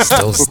 It's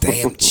those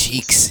damn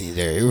cheeks.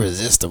 They're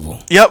irresistible.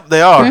 Yep,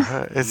 they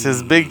are. It's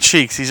his big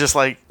cheeks. He's just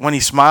like, when he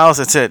smiles,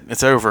 that's it.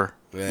 It's over.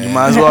 You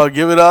might as well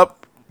give it up.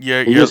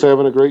 He was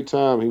having a great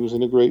time. He was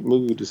in a great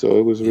mood, so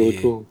it was really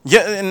cool.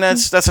 Yeah, and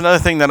that's another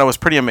thing that I was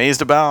pretty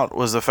amazed about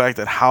was the fact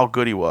that how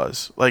good he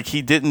was. Like,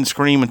 he didn't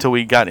scream until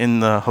we got in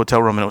the hotel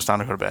room and it was time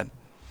to go to bed.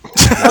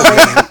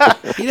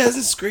 He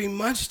doesn't scream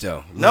much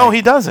though. No,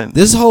 he doesn't.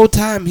 This whole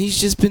time he's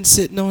just been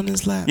sitting on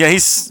his lap. Yeah,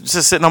 he's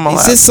just sitting on my He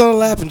lap. sits on the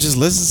lap and just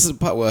listens to the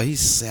pot. Well,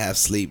 he's half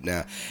asleep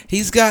now.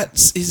 He's got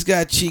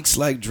cheeks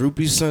like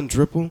Droopy's son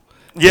Dripple.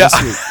 Yeah.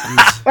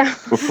 He's-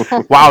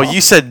 Wow, you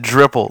said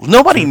dripple.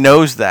 Nobody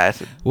knows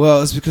that.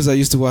 well, it's because I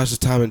used to watch the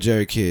Tom and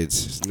Jerry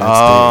Kids.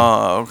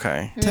 Oh,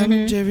 okay. Tom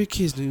and Jerry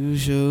Kids new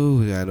show.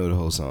 Yeah, I know the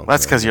whole song.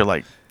 That's because you're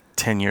like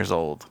 10 years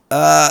old.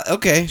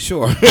 Okay,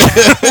 sure.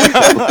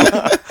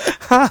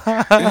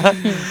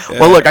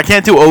 Well, look, I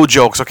can't do old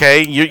jokes,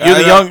 okay? You're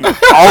the young.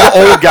 All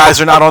the old guys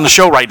are not on the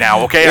show right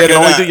now, okay? I can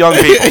only do young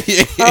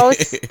people. Oh,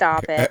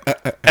 stop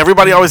it.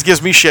 Everybody always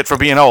gives me shit for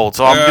being old,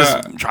 so I'm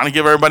just trying to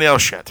give everybody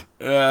else shit.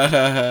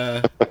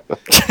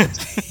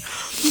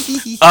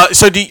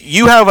 So do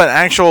you have an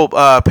actual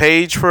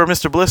page for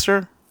Mr.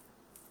 Blister?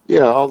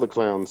 Yeah, all the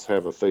clowns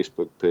have a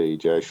Facebook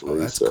page, actually.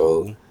 That's so,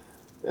 cool.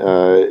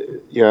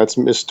 Yeah, it's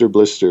Mr.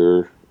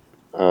 Blister.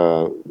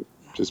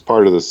 Just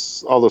part of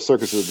this. All the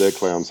Circus of the Dead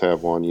clowns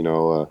have one.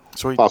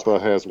 Sweet. Papa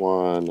has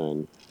one,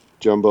 and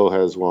Jumbo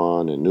has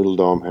one, and Noodle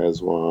Dome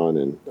has one,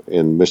 and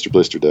Mr.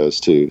 Blister does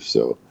too.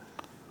 So,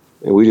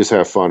 and we just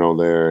have fun on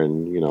there,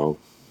 and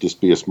just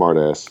be a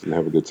smartass and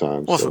have a good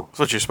time. Well, So. that's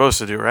what you're supposed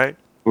to do, right?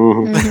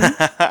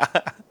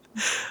 Mm-hmm.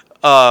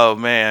 Oh,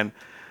 man.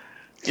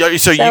 Yeah,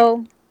 so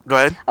you go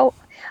ahead.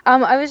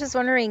 I was just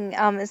wondering,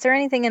 is there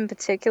anything in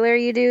particular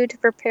you do to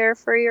prepare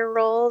for your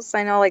roles?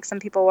 I know, some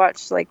people watch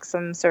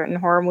some certain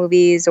horror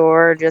movies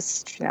or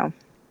just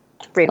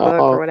read a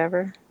book or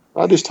whatever.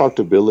 I just talked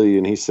to Billy,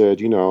 and he said,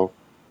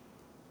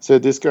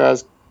 this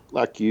guy's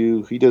like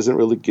you. He doesn't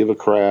really give a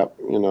crap,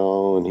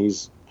 and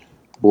he's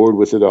bored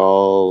with it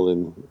all,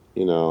 and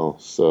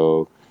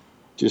so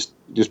just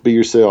be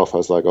yourself. I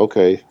was like,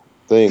 okay,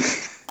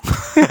 thanks.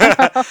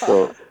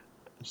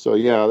 so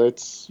yeah,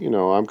 that's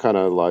I'm kind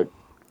of like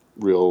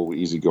real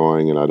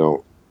easygoing, and a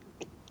lot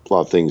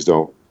of things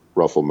don't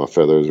ruffle my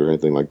feathers or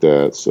anything like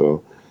that.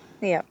 So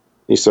Yeah.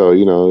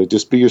 so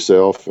just be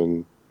yourself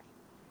and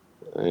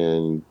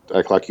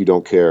act like you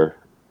don't care.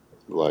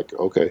 Like,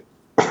 okay.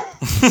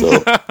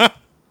 So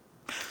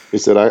he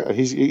said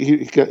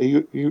he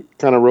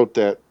kind of wrote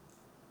that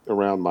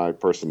around my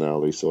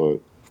personality,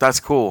 so That's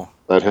cool.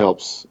 that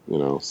helps.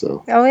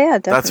 So Oh yeah,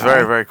 definitely. That's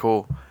very, very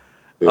cool.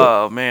 Yeah.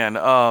 Oh, man.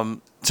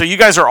 So you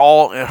guys are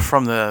all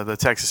from the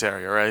Texas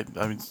area, right?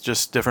 I mean,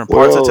 just different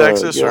parts of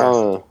Texas?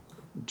 Or?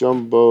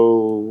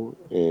 Jumbo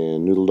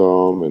and Noodle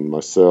Dome and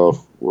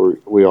myself,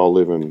 we all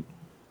live in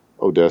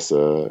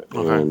Odessa.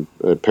 Okay.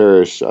 And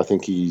Parrish, I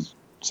think he's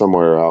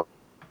somewhere out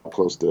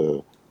close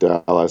to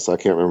Dallas. I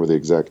can't remember the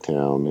exact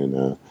town.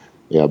 And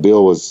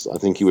Bill I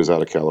think he was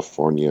out of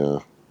California.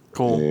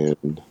 Cool.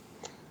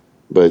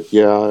 But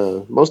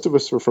most of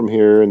us are from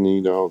here, and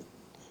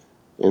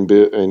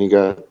and you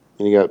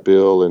got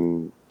Bill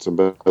and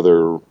some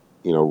other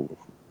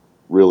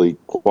really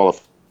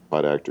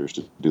qualified actors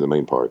to do the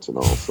main parts and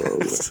all.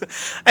 So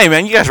Hey,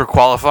 man, you guys were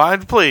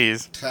qualified.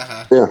 Please.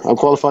 yeah, I'm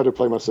qualified to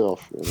play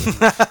myself.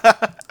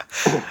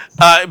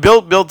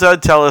 Bill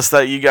did tell us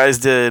that you guys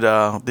did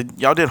y'all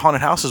did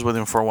haunted houses with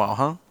him for a while,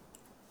 huh?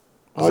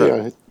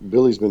 Yeah,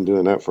 Billy's been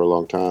doing that for a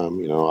long time.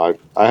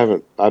 I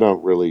haven't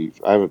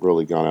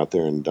really gone out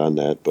there and done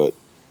that, but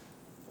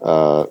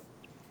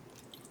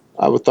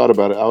I thought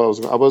about it. I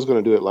was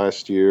going to do it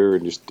last year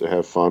and just to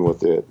have fun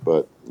with it,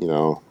 but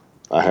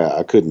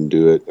I couldn't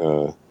do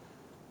it.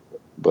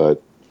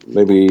 But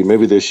maybe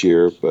this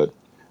year. But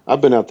I've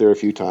been out there a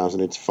few times,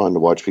 and it's fun to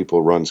watch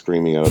people run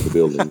screaming out of the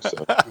building.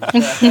 So.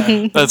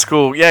 That's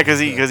cool. Yeah, because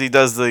he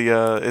does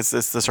the it's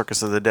the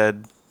Circus of the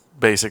Dead,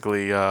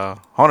 basically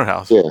haunted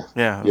house.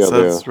 Yeah.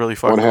 So that's really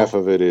fun. One half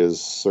of it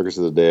is Circus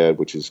of the Dead,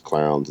 which is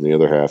clowns, and the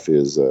other half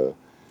is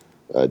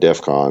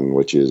DEF CON,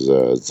 which is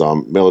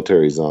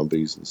military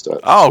zombies and stuff.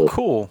 Oh,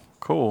 so,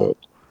 cool.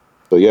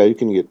 So yeah, you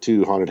can get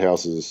 2 haunted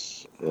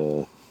houses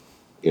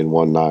in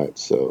one night.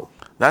 So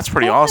that's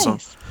pretty awesome.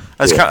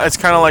 Nice. It's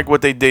kind of like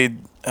what they did.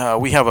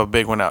 We have a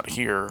big one out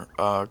here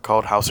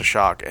called House of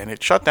Shock, and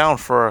it shut down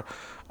for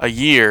a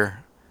year,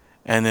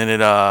 and then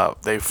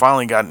they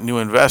finally got new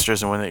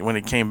investors, and when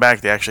it came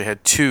back, they actually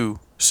had 2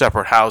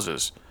 separate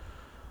houses.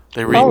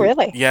 Oh,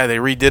 really? Yeah, they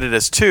redid it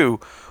as 2.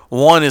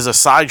 One is a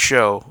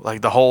sideshow,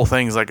 like the whole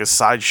thing's like a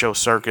sideshow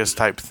circus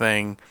type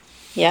thing.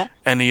 Yeah.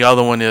 And the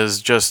other one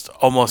is just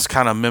almost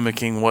kind of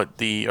mimicking what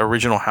the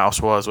original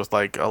house was, with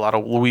like a lot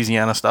of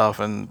Louisiana stuff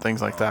and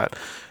things like that.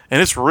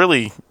 And it's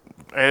really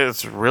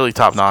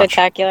top notch.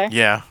 Spectacular.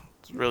 Yeah,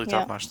 it's really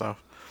top notch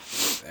stuff.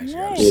 Actually,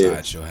 got a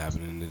sideshow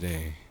happening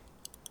today.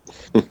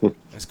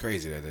 That's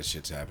crazy that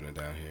shit's happening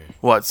down here.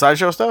 What,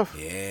 sideshow stuff?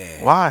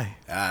 Yeah. Why?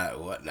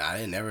 What? Nah, I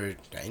ain't never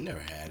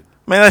had.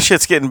 Man, that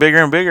shit's getting bigger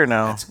and bigger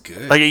now. That's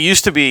good. Like it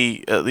used to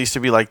be, at least to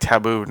be like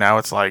taboo. Now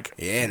it's like,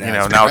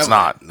 now it's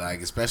not.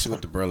 Like especially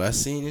with the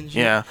burlesque scene and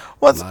shit. Yeah.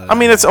 Well,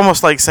 it's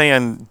almost like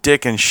saying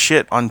dick and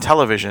shit on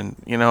television.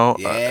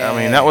 Yeah. I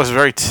mean, that was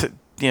very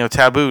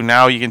taboo.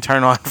 Now you can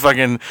turn on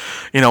fucking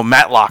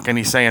Matlock and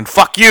he's saying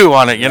fuck you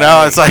on it.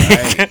 It's like.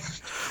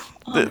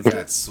 Right. We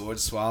got sword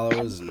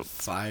swallowers and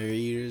fire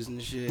eaters and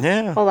shit.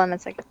 Yeah. Hold on a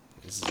second.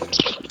 This is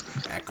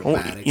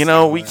acrobatics.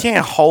 We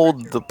can't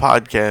hold the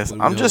podcast.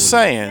 I'm just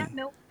saying.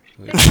 Nope.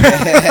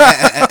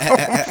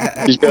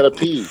 He's got to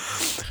pee.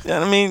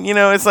 I mean,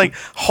 it's like,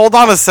 hold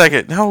on a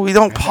second. No, we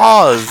don't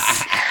pause.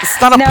 It's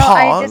not a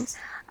pause.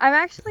 I'm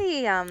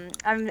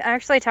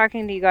actually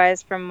talking to you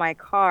guys from my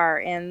car,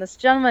 and this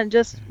gentleman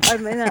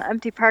I'm in an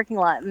empty parking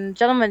lot, and the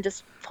gentleman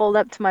just pulled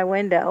up to my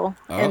window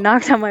and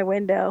knocked on my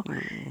window.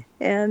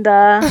 And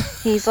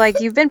he's like,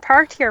 "You've been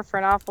parked here for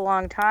an awful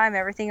long time.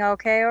 Everything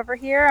okay over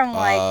here?" I'm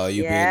like, "Oh,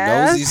 you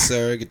yes. being nosy,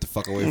 sir. Get the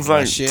fuck away from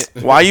my shit."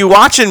 Why are you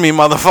watching me,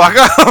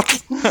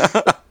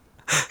 motherfucker?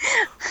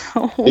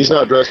 He's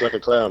not dressed like a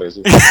clown, is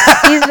he?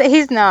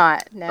 He's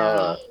not.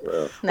 No.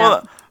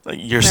 Well,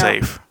 you're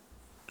safe.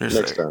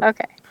 Next time.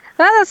 Okay.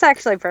 Well, that's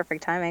actually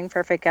perfect timing,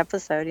 perfect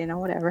episode,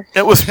 whatever.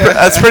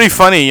 That's pretty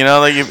funny,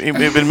 like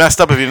it'd been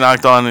messed up if you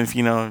knocked on, if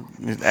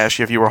asked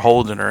you if you were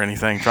holding or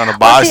anything, trying to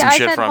buy some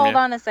shit from you. Hold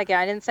on a second.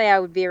 I didn't say I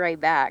would be right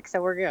back,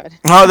 so we're good.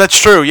 Oh, that's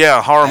true.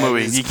 Yeah, horror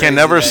movie. You can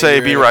never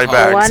say be right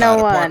back.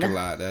 101.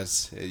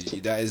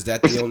 Is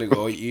that the only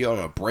go? You on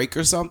a break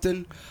or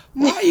something?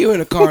 Why are you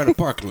in a car in a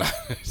parking lot?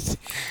 Is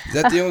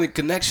that the only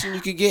connection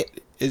you could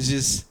get? It's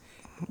just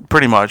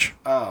pretty much.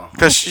 Oh,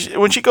 because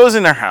when she goes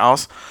in their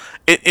house.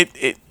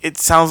 It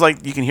sounds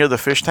like you can hear the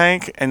fish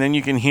tank, and then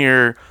you can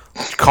hear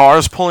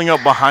cars pulling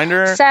up behind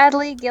her.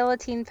 Sadly,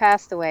 Guillotine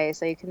passed away,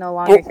 so you can no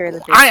longer hear the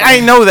fish tank. I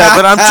know that,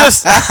 but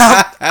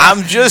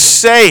I'm just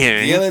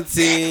saying.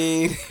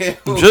 Guillotine.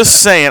 I'm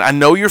just saying. I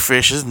know your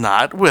fish is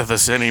not with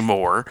us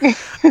anymore.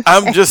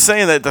 I'm just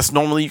saying that's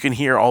normally you can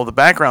hear all the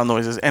background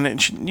noises, and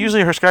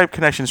usually her Skype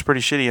connection is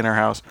pretty shitty in her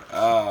house.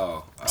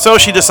 Oh. So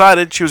she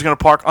decided she was going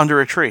to park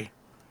under a tree.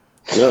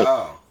 Yeah.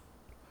 Oh.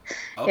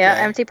 Okay. Yeah,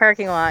 empty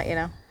parking lot,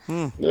 Yeah,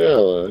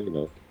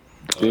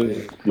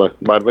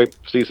 might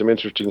see some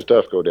interesting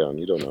stuff go down.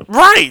 You don't know.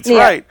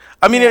 Right.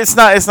 I mean, it's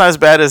not as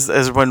bad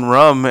as when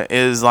Rum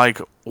is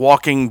like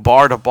walking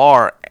bar to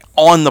bar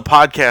on the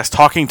podcast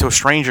talking to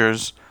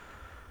strangers.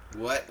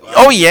 What?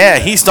 Oh yeah,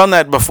 he's done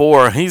that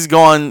before. He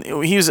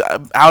was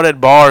out at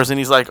bars and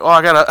he's like, "Oh,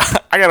 I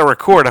gotta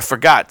record. I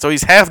forgot." So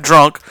he's half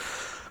drunk,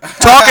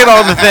 talking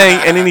on the thing,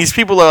 and then these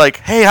people are like,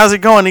 "Hey, how's it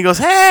going?" And he goes,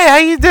 "Hey, how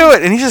you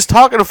doing?" And he's just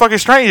talking to fucking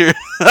strangers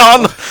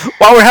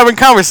while we're having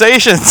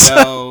conversations.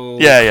 No,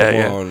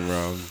 yeah. Come on,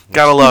 Rum.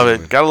 Gotta love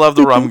it. Gotta love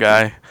the Rum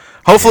guy.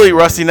 Hopefully,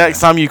 Rusty, next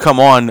time you come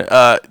on,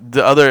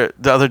 the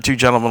other 2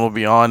 gentlemen will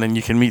be on, and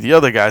you can meet the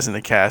other guys in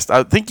the cast.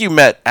 I think you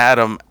met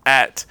Adam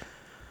at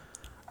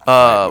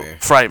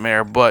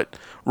Frightmare, but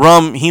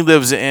Rum, he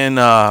lives in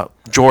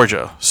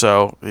Georgia,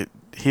 so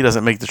he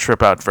doesn't make the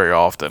trip out very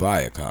often.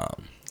 Viacom.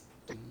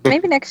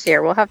 Maybe next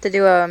year we'll have to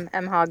do a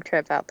M-Hog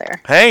trip out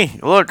there. Hey,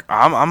 look,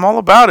 I'm all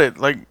about it.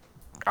 Like,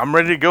 I'm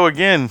ready to go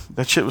again.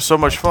 That shit was so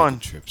much fun.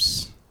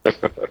 Trips.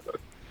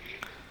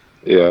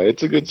 Yeah,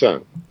 it's a good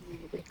time.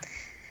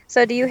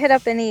 So, do you hit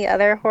up any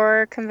other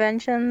horror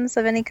conventions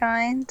of any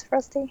kind,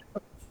 Rusty?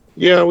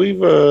 Yeah, we've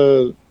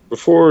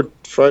before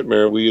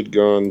Frightmare, we had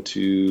gone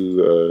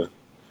to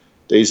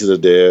Days of the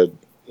Dead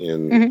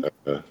in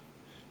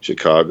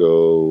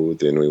Chicago.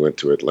 Then we went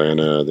to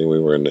Atlanta. Then we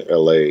were in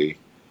L.A.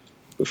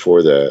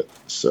 before that.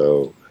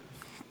 So,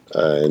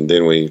 and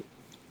then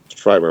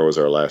Frightmare was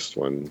our last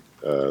one,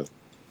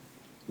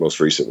 most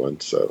recent one.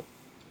 So,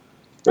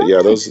 but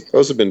yeah,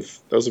 those have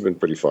been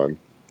pretty fun.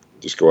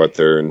 Just go out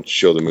there and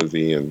show the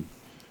movie and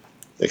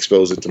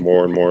expose it to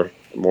more and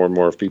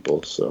more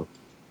people. So,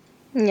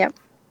 yep.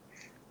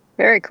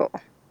 Very cool.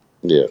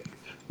 Yeah,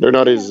 they're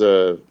not as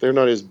well, they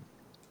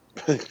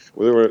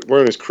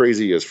weren't as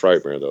crazy as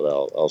Frightmare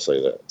though. I'll say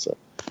that. So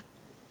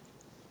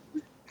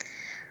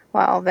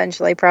Well,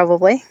 eventually,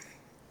 probably.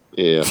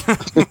 yeah.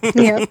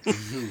 Yep.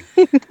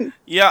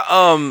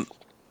 Yeah.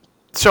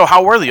 So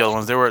how were the other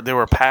ones? They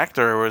were packed,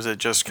 or was it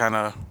just kind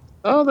of?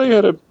 Oh, they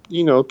had a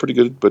pretty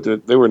good, but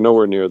they were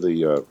nowhere near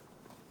the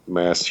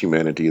mass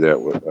humanity that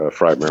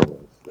Frightmare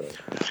was. So.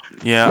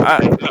 Yeah.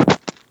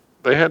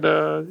 They had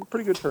a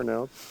pretty good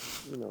turnout.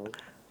 You know,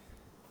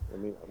 I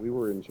mean, we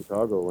were in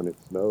Chicago when it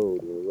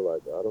snowed, and we were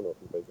like, I don't know if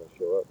anybody's gonna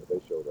show up, but they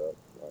showed up.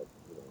 Like,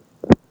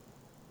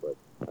 but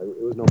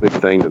it was no big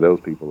thing to those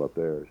people up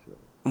there. So.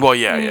 Well,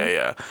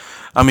 yeah.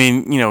 I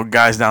mean,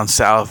 guys down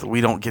south,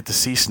 we don't get to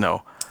see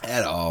snow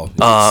at all.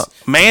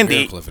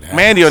 Mandy, on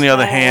the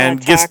other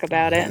hand, gets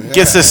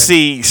to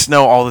see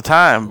snow all the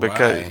time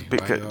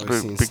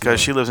because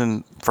she lives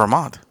in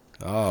Vermont.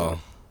 Oh,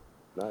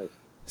 nice.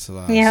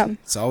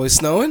 It's always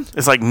snowing.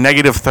 It's like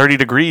negative 30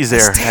 degrees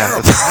there.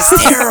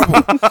 That's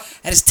terrible.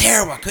 That is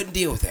terrible. I couldn't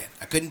deal with that.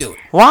 I couldn't do it.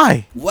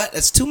 Why? What?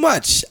 That's too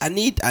much. I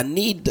need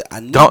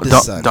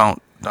the sun.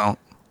 Don't. I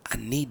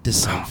need the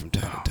sun from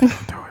time to time.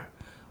 Don't do it.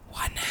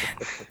 Why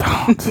not?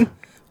 Don't.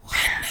 Why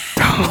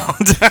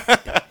not?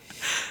 Don't.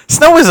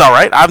 Snow is all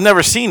right. I've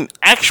never seen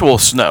actual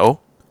snow.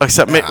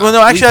 Except,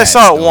 actually, I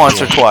saw it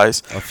once or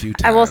twice. A few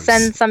times. I will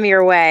send some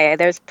your way.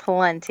 There's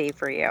plenty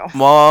for you.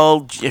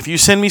 Well, if you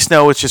send me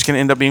snow, it's just going to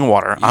end up being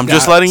water. I'm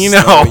just letting you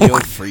know. In your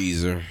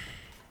freezer.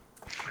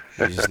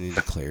 You just need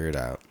to clear it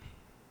out.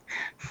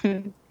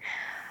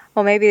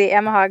 Well, maybe the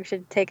Emahog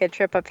should take a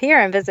trip up here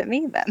and visit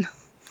me then.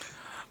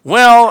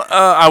 Well,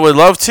 I would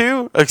love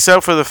to,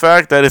 except for the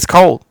fact that it's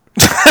cold.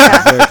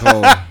 Very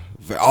cold.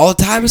 All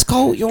the time it's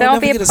cold? You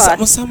don't never get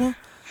a summer?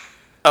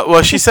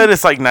 Well, she said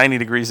it's like 90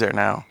 degrees there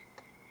now.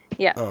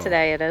 Yeah,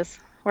 today it is.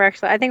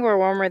 I think we're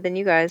warmer than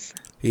you guys.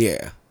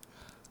 Yeah.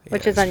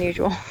 Which is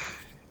unusual.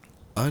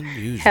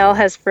 Unusual. Hell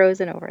has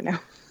frozen over now.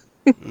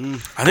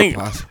 I think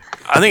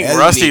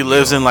Rusty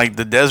lives in like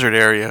the desert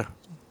area.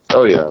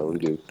 Oh yeah, we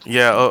do.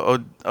 Yeah,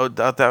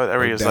 that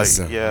area is like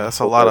that's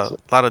a lot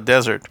of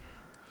desert.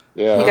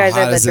 Yeah. You guys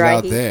are the dry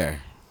out heat.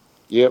 there.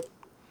 Yep.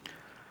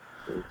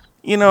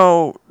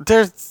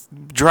 There's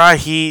dry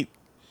heat,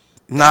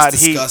 not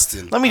heat.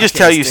 Disgusting. Let me just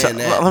tell you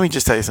something.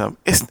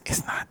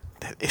 It's not.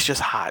 It's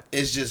just hot.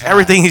 It's just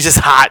everything is just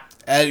hot.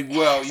 And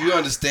well, you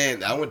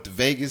understand. I went to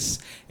Vegas,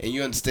 and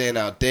you understand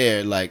out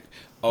there, like,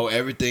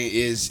 everything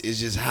is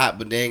just hot,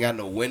 but they ain't got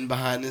no wind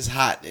behind this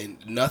hot, and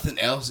nothing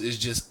else is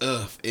just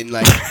and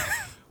like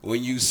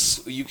when you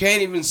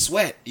can't even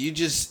sweat.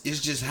 It's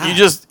just hot.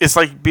 It's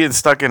like being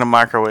stuck in a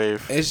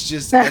microwave. It's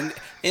just and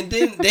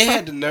then they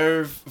had the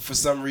nerve for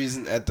some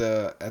reason at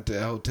the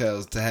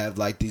hotels to have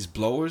like these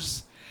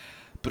blowers,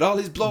 but all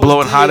these blowers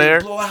blowing hot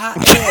air,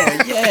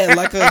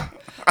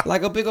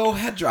 like a big old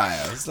head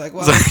dryer. It's like,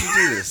 why would you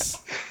do this?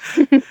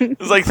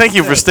 It's like, thank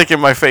you for sticking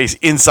my face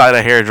inside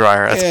a hair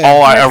dryer. That's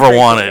all I ever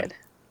wanted.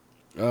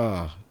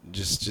 Oh,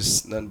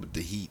 just nothing but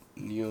the heat.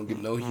 You don't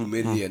get no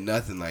humidity or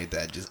nothing like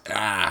that. Just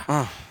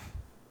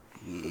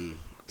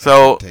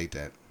So take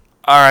that.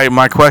 All right,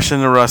 my question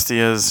to Rusty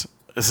is: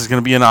 this is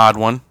going to be an odd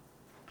one.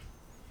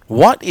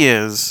 What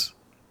is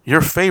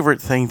your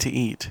favorite thing to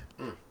eat?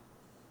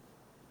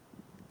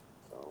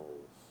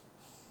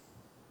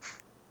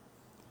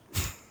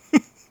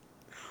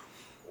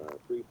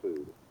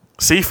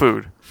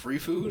 Seafood. Free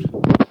food?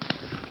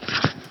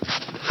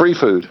 Free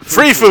food.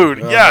 Free food.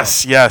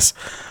 Yes.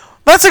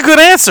 That's a good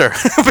answer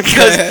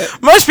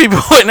because most people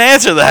wouldn't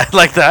answer that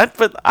like that,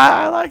 but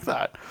I like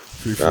that.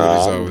 Free food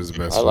is always the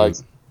best. I like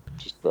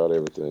just about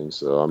everything,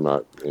 so I'm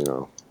not,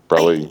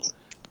 probably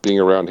being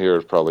around here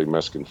is probably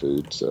Mexican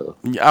food. So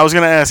I was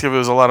going to ask if there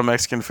was a lot of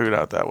Mexican food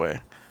out that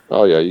way.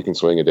 Oh yeah, you can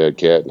swing a dead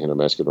cat in a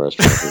Mexican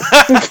restaurant.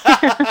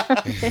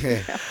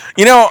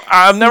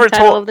 I've never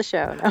title of the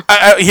show. No.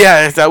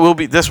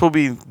 This will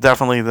be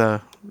definitely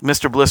the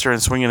Mr. Blister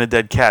and Swinging a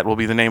Dead Cat will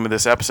be the name of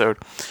this episode.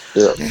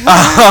 Yeah.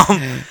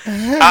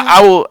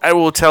 I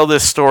will tell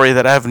this story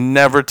that I've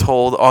never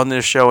told on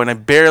this show, and I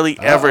barely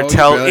ever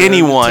tell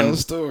anyone.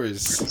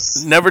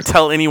 Never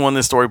tell anyone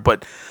this story,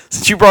 but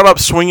since you brought up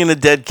Swinging a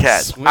Dead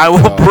Cat, I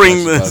will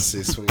bring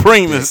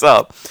this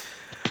up.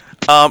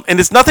 And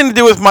it's nothing to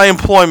do with my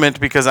employment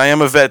because I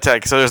am a vet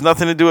tech. So there's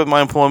nothing to do with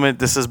my employment.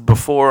 This is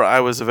before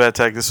I was a vet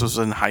tech. This was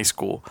in high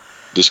school.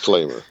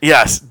 Disclaimer.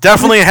 Yes,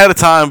 definitely ahead of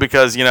time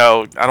because, I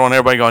don't want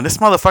everybody going, this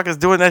motherfucker's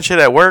doing that shit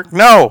at work.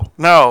 No.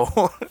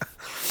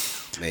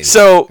 Maybe.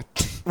 So,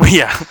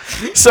 yeah.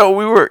 So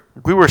we were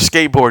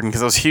skateboarding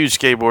because I was a huge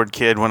skateboard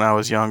kid when I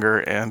was younger.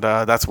 And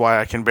that's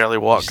why I can barely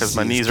walk because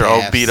my knees are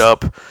all beat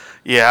up.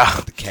 Yeah.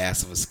 The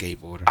cast of a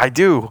skateboarder. I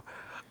do.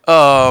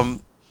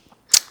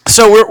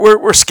 So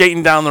we're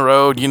skating down the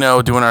road, doing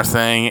our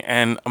thing,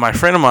 and my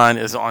friend of mine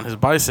is on his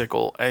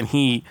bicycle, and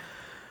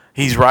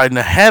he's riding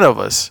ahead of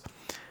us,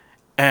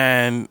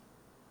 and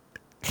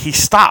he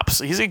stops.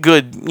 He's a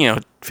good,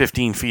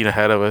 15 feet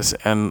ahead of us,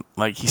 and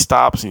he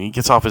stops and he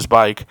gets off his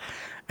bike,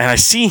 and I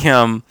see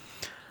him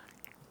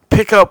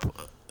pick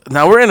up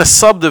Now we're in a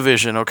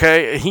subdivision,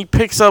 okay? He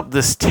picks up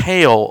this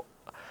tail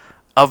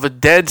of a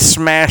dead,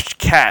 smashed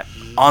cat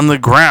on the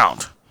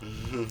ground.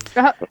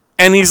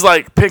 And he's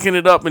like picking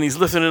it up and he's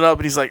lifting it up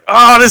and he's like,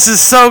 oh, this is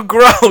so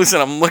gross.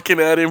 And I'm looking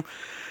at him.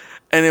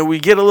 And then we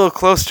get a little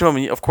close to him.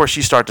 And of course,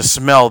 you start to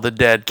smell the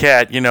dead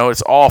cat. You know,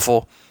 it's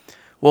awful.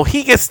 Well,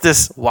 he gets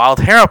this wild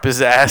hair up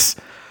his ass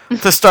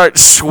to start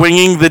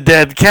swinging the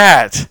dead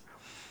cat.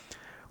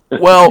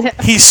 Well,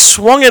 he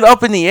swung it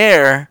up in the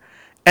air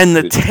and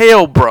the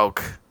tail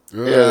broke.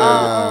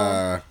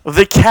 Yeah.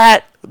 The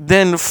cat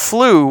then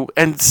flew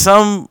and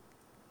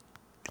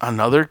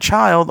another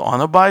child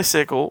on a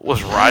bicycle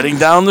was riding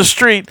down the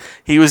street.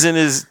 He was in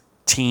his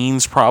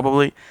teens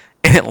probably,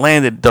 and it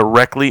landed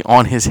directly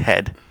on his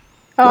head.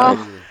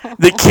 Oh.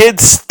 The kid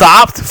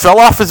stopped, fell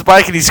off his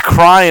bike, and he's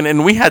crying,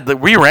 and we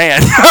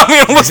ran. I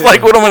mean, it was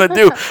like, what am I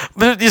going to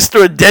do? Just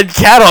throw a dead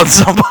cat on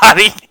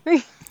somebody.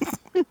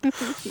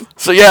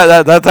 So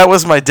yeah, that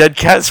was my dead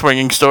cat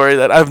swinging story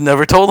that I've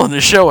never told on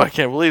the show. I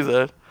can't believe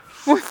that.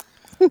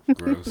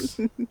 Gross.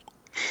 You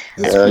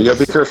gotta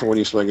be careful when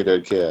you swing a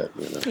dead cat.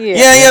 You know?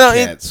 Yeah,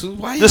 you know.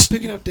 Why are you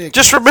picking up dead cats?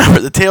 Just remember,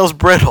 the tail's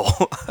brittle.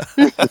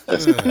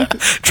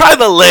 Try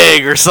the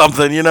leg or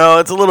something. You know,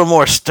 it's a little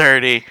more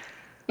sturdy.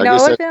 No,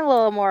 it would have been a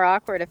little more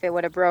awkward if it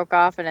would have broke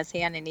off in his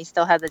hand and he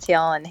still had the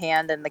tail in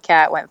hand and the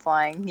cat went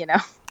flying, you know.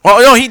 Well,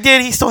 no, he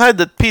did. He still had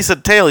the piece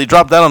of tail. He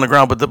dropped that on the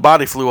ground, but the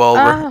body flew over.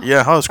 Oh.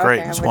 Yeah, that was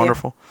great. Okay, It's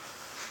wonderful.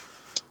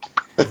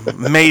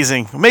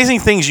 Amazing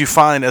things you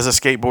find as a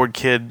skateboard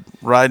kid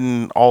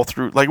riding all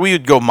through. Like, we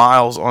would go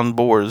miles on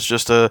boards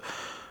just to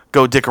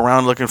go dick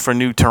around looking for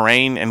new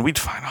terrain, and we'd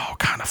find all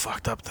kind of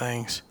fucked up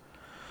things.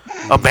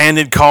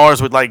 Abandoned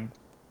cars with like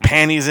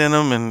panties in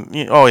them, and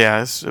it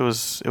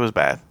was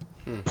bad.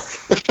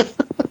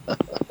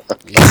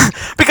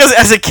 Because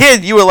as a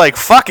kid, you were like,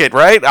 "Fuck it,"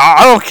 right?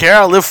 I don't care.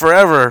 I'll live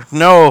forever.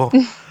 No,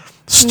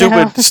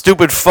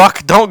 stupid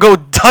fuck. Don't go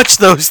touch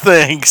those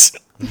things.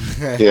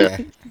 Yeah.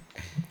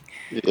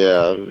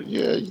 Yeah.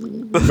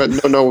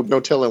 But no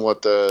telling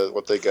what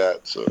they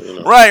got. So you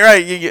know.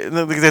 Right. You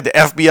get the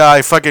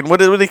FBI fucking what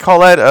do they call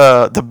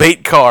that? The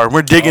bait car.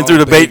 We're digging through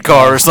the bait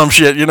car or some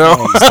shit. You know.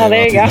 Oh,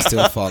 there you go.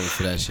 Still falling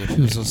for that shit.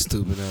 People so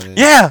stupid on it.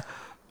 Yeah.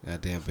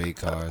 Goddamn bait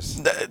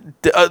cars.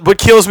 What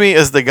kills me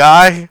is the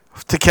guy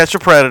To Catch a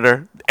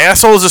Predator.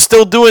 Assholes are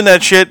still doing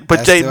that shit,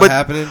 but they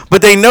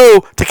know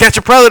To Catch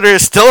a Predator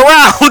is still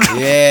around.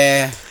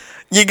 Yeah.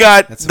 You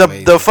got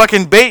the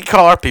fucking bait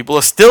car. People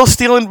are still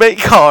stealing bait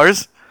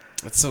cars.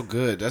 That's so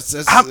good. That's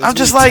I'm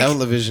just like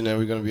television that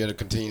we're gonna be able to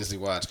continuously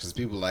watch because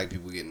people like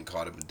people getting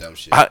caught up in dumb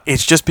shit.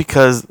 It's just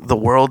because the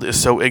world is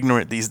so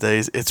ignorant these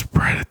days. It's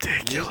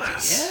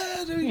ridiculous.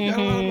 Yeah, dude, you got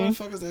a lot of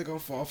motherfuckers that are gonna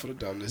fall for the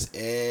dumbness,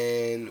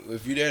 and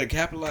if you're there to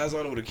capitalize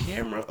on it with a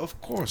camera,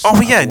 of course. Oh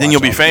yeah, then you'll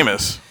be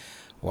famous.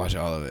 Watch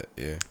all of it.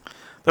 Yeah.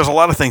 There's a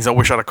lot of things I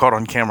wish I'd have caught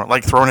on camera,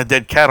 like throwing a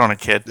dead cat on a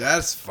kid.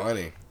 That's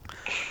funny.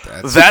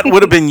 That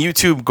would have been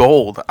YouTube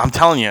gold. I'm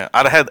telling you,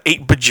 I'd have had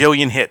 8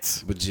 bajillion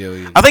hits.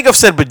 Bajillion. I think I've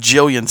said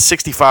bajillion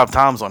 65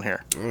 times on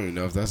here. I don't even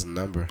know if that's a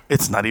number.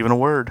 It's not even a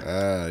word.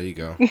 There you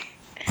go. You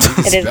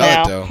can It is spell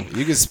now. it though.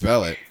 You can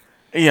spell it.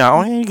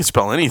 Yeah, you can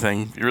spell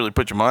anything if you really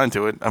put your mind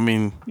to it. I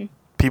mean,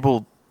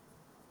 people,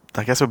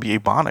 I guess it would be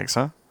Ebonics,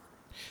 huh?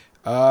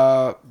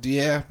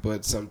 Yeah,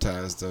 but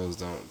sometimes those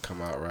don't come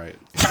out right.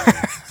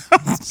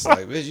 It's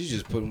like, bitch, you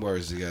just putting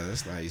words together.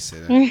 That's not how you say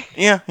that.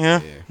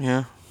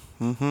 Yeah.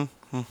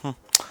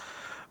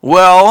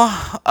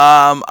 Well,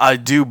 I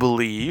do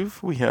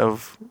believe we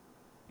have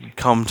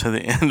come to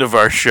the end of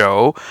our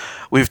show.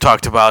 We've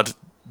talked about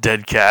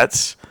dead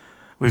cats.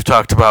 We've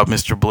talked about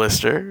Mr.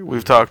 Blister.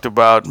 We've talked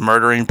about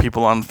murdering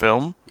people on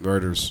film.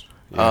 Murders.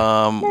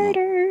 Yeah.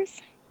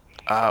 Murders.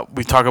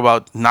 We talk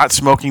about not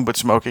smoking but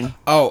smoking.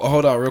 Oh,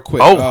 hold on, real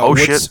quick.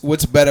 Shit.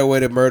 What's better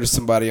way to murder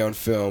somebody on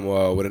film?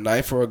 With a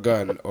knife or a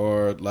gun,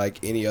 or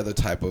like any other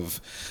type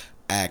of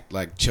act,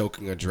 like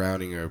choking or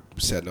drowning or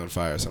setting on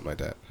fire or something like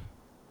that?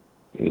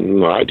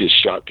 No, I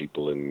just shot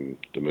people in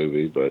the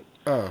movie, but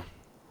Oh.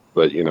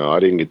 But, you know, I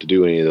didn't get to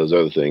do any of those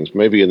other things.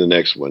 Maybe in the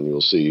next one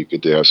you'll see you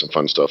get to have some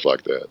fun stuff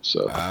like that.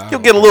 So You'll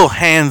get a little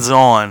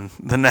hands-on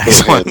the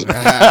next one.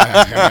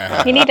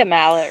 You need a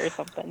mallet or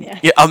something, yeah.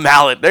 Yeah, a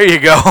mallet. There you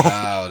go.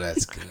 Oh,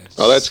 that's good.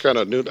 Oh, that's kind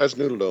of that's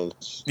Noodle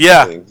Done's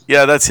Yeah, thing.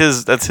 yeah, that's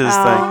his thing.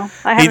 I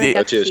haven't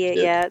got to That's see it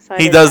his yet. So I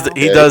He didn't does know.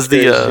 he does he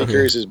the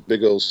carries his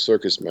big old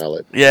circus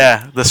mallet.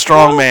 the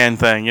strongman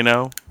thing, you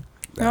know.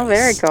 Oh,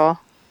 very cool.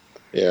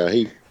 Yeah,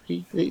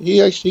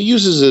 he actually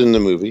uses it in the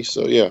movie.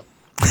 So yeah.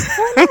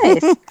 Oh,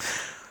 nice.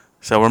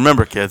 So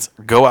remember, kids,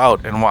 go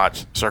out and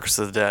watch Circus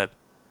of the Dead.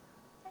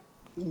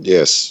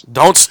 Yes.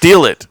 Don't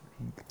steal it.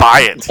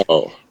 Buy it.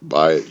 Oh,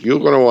 buy it. You're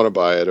going to want to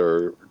buy it,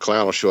 or a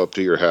clown will show up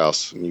to your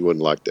house, and you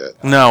wouldn't like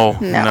that. No.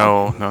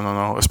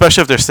 No.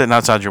 Especially if they're sitting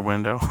outside your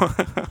window.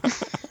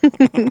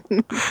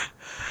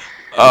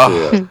 Yeah. All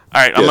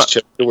right. Yes,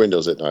 check the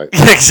windows at night.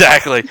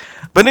 Exactly.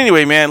 But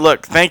anyway, man,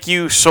 look, thank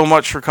you so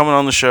much for coming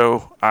on the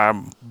show.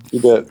 You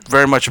bet.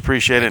 Very much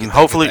appreciate it. And Thank you,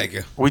 hopefully, thank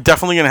you. we're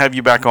definitely going to have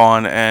you back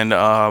on. And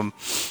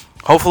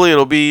hopefully,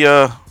 it'll be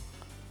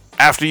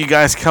after you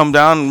guys come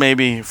down,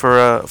 maybe for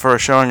a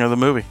showing of the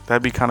movie.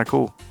 That'd be kind of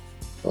cool.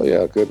 Oh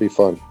yeah, it could be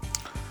fun.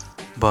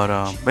 But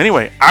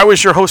anyway, I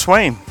was your host,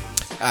 Wayne.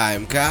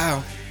 I'm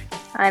Kyle.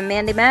 I'm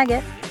Mandy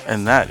Maggot.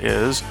 And that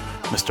is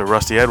Mr.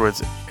 Rusty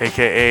Edwards,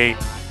 a.k.a.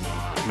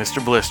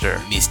 Mr. Blister.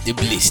 Mr.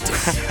 Blister.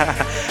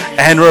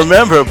 And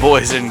remember,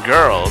 boys and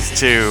girls,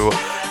 to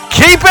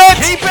keep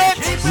it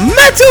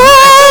metal!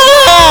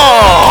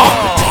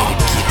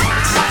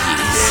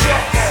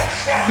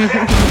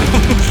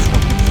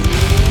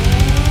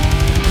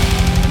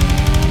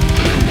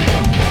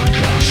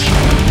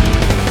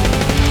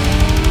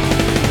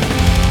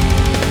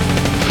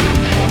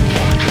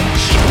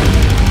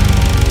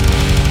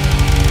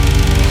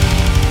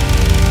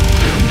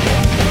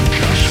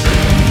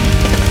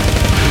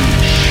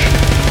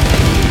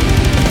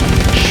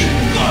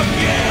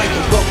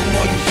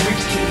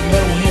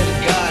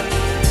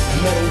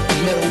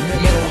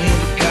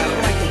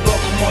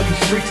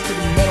 Freaks to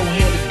the metal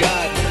hand of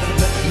God.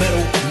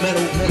 Metal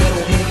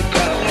hand of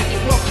God. I'd like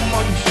to welcome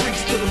all you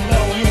freaks to the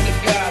metal hand of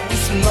God. We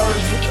some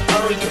nerds with the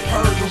urge to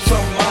purge on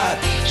some ride.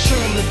 Show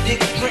them the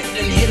dick print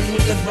and hit them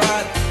with the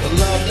ride. The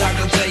love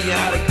doctor tell you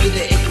how to get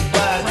the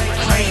Ichabod.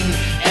 Crane,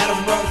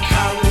 Adam Rowe,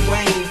 Kyle and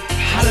Wayne.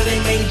 How do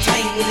they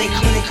maintain when they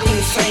clinically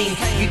insane?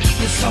 We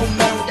keep it so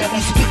metal that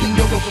we speaking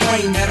your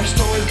refrain. Adam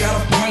Story's got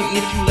a point,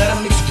 and if you let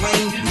him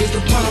explain, here's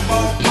the pun of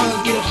all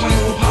puns. Get a plan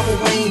with Papa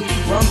Wayne.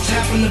 Rum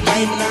tapping the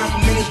vein, and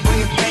I'm minutes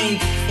bringing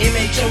pain.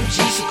 MHOG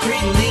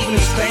secreting, leaving a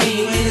stain.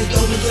 You ain't as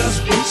dope as us,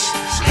 bitch.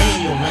 Stay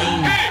in your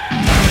lane.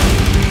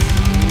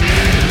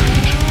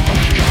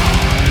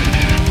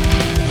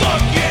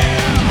 Fuck yeah!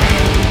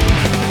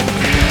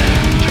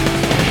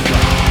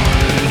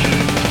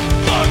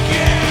 Fuck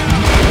yeah!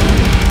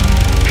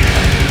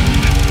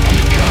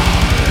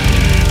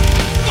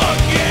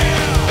 Fuck yeah!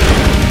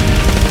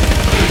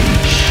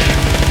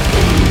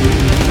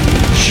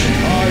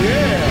 Oh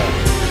yeah!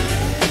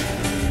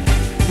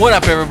 What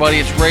up, everybody?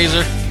 It's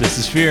Razor. This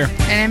is Fear.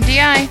 And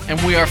MDI.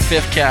 And we are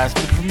Fifth Cast,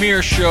 the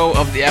premier show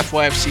of the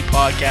FYFC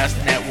Podcast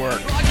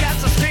Network.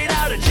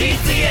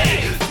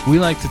 We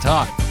like to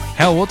talk.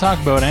 Hell, we'll talk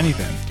about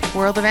anything.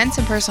 World events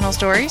and personal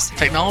stories.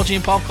 Technology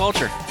and pop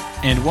culture.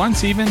 And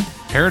once even,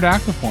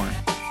 pterodactyl porn.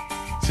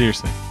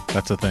 Seriously,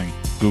 that's a thing.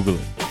 Google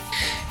it.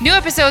 New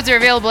episodes are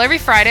available every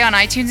Friday on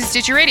iTunes and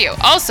Stitcher Radio.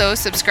 Also,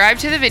 subscribe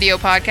to the video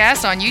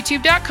podcast on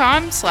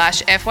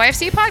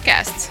youtube.com/FYFC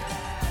Podcasts.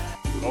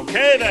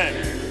 Okay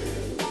then.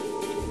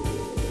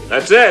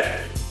 That's it.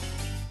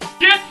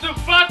 Get the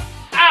fuck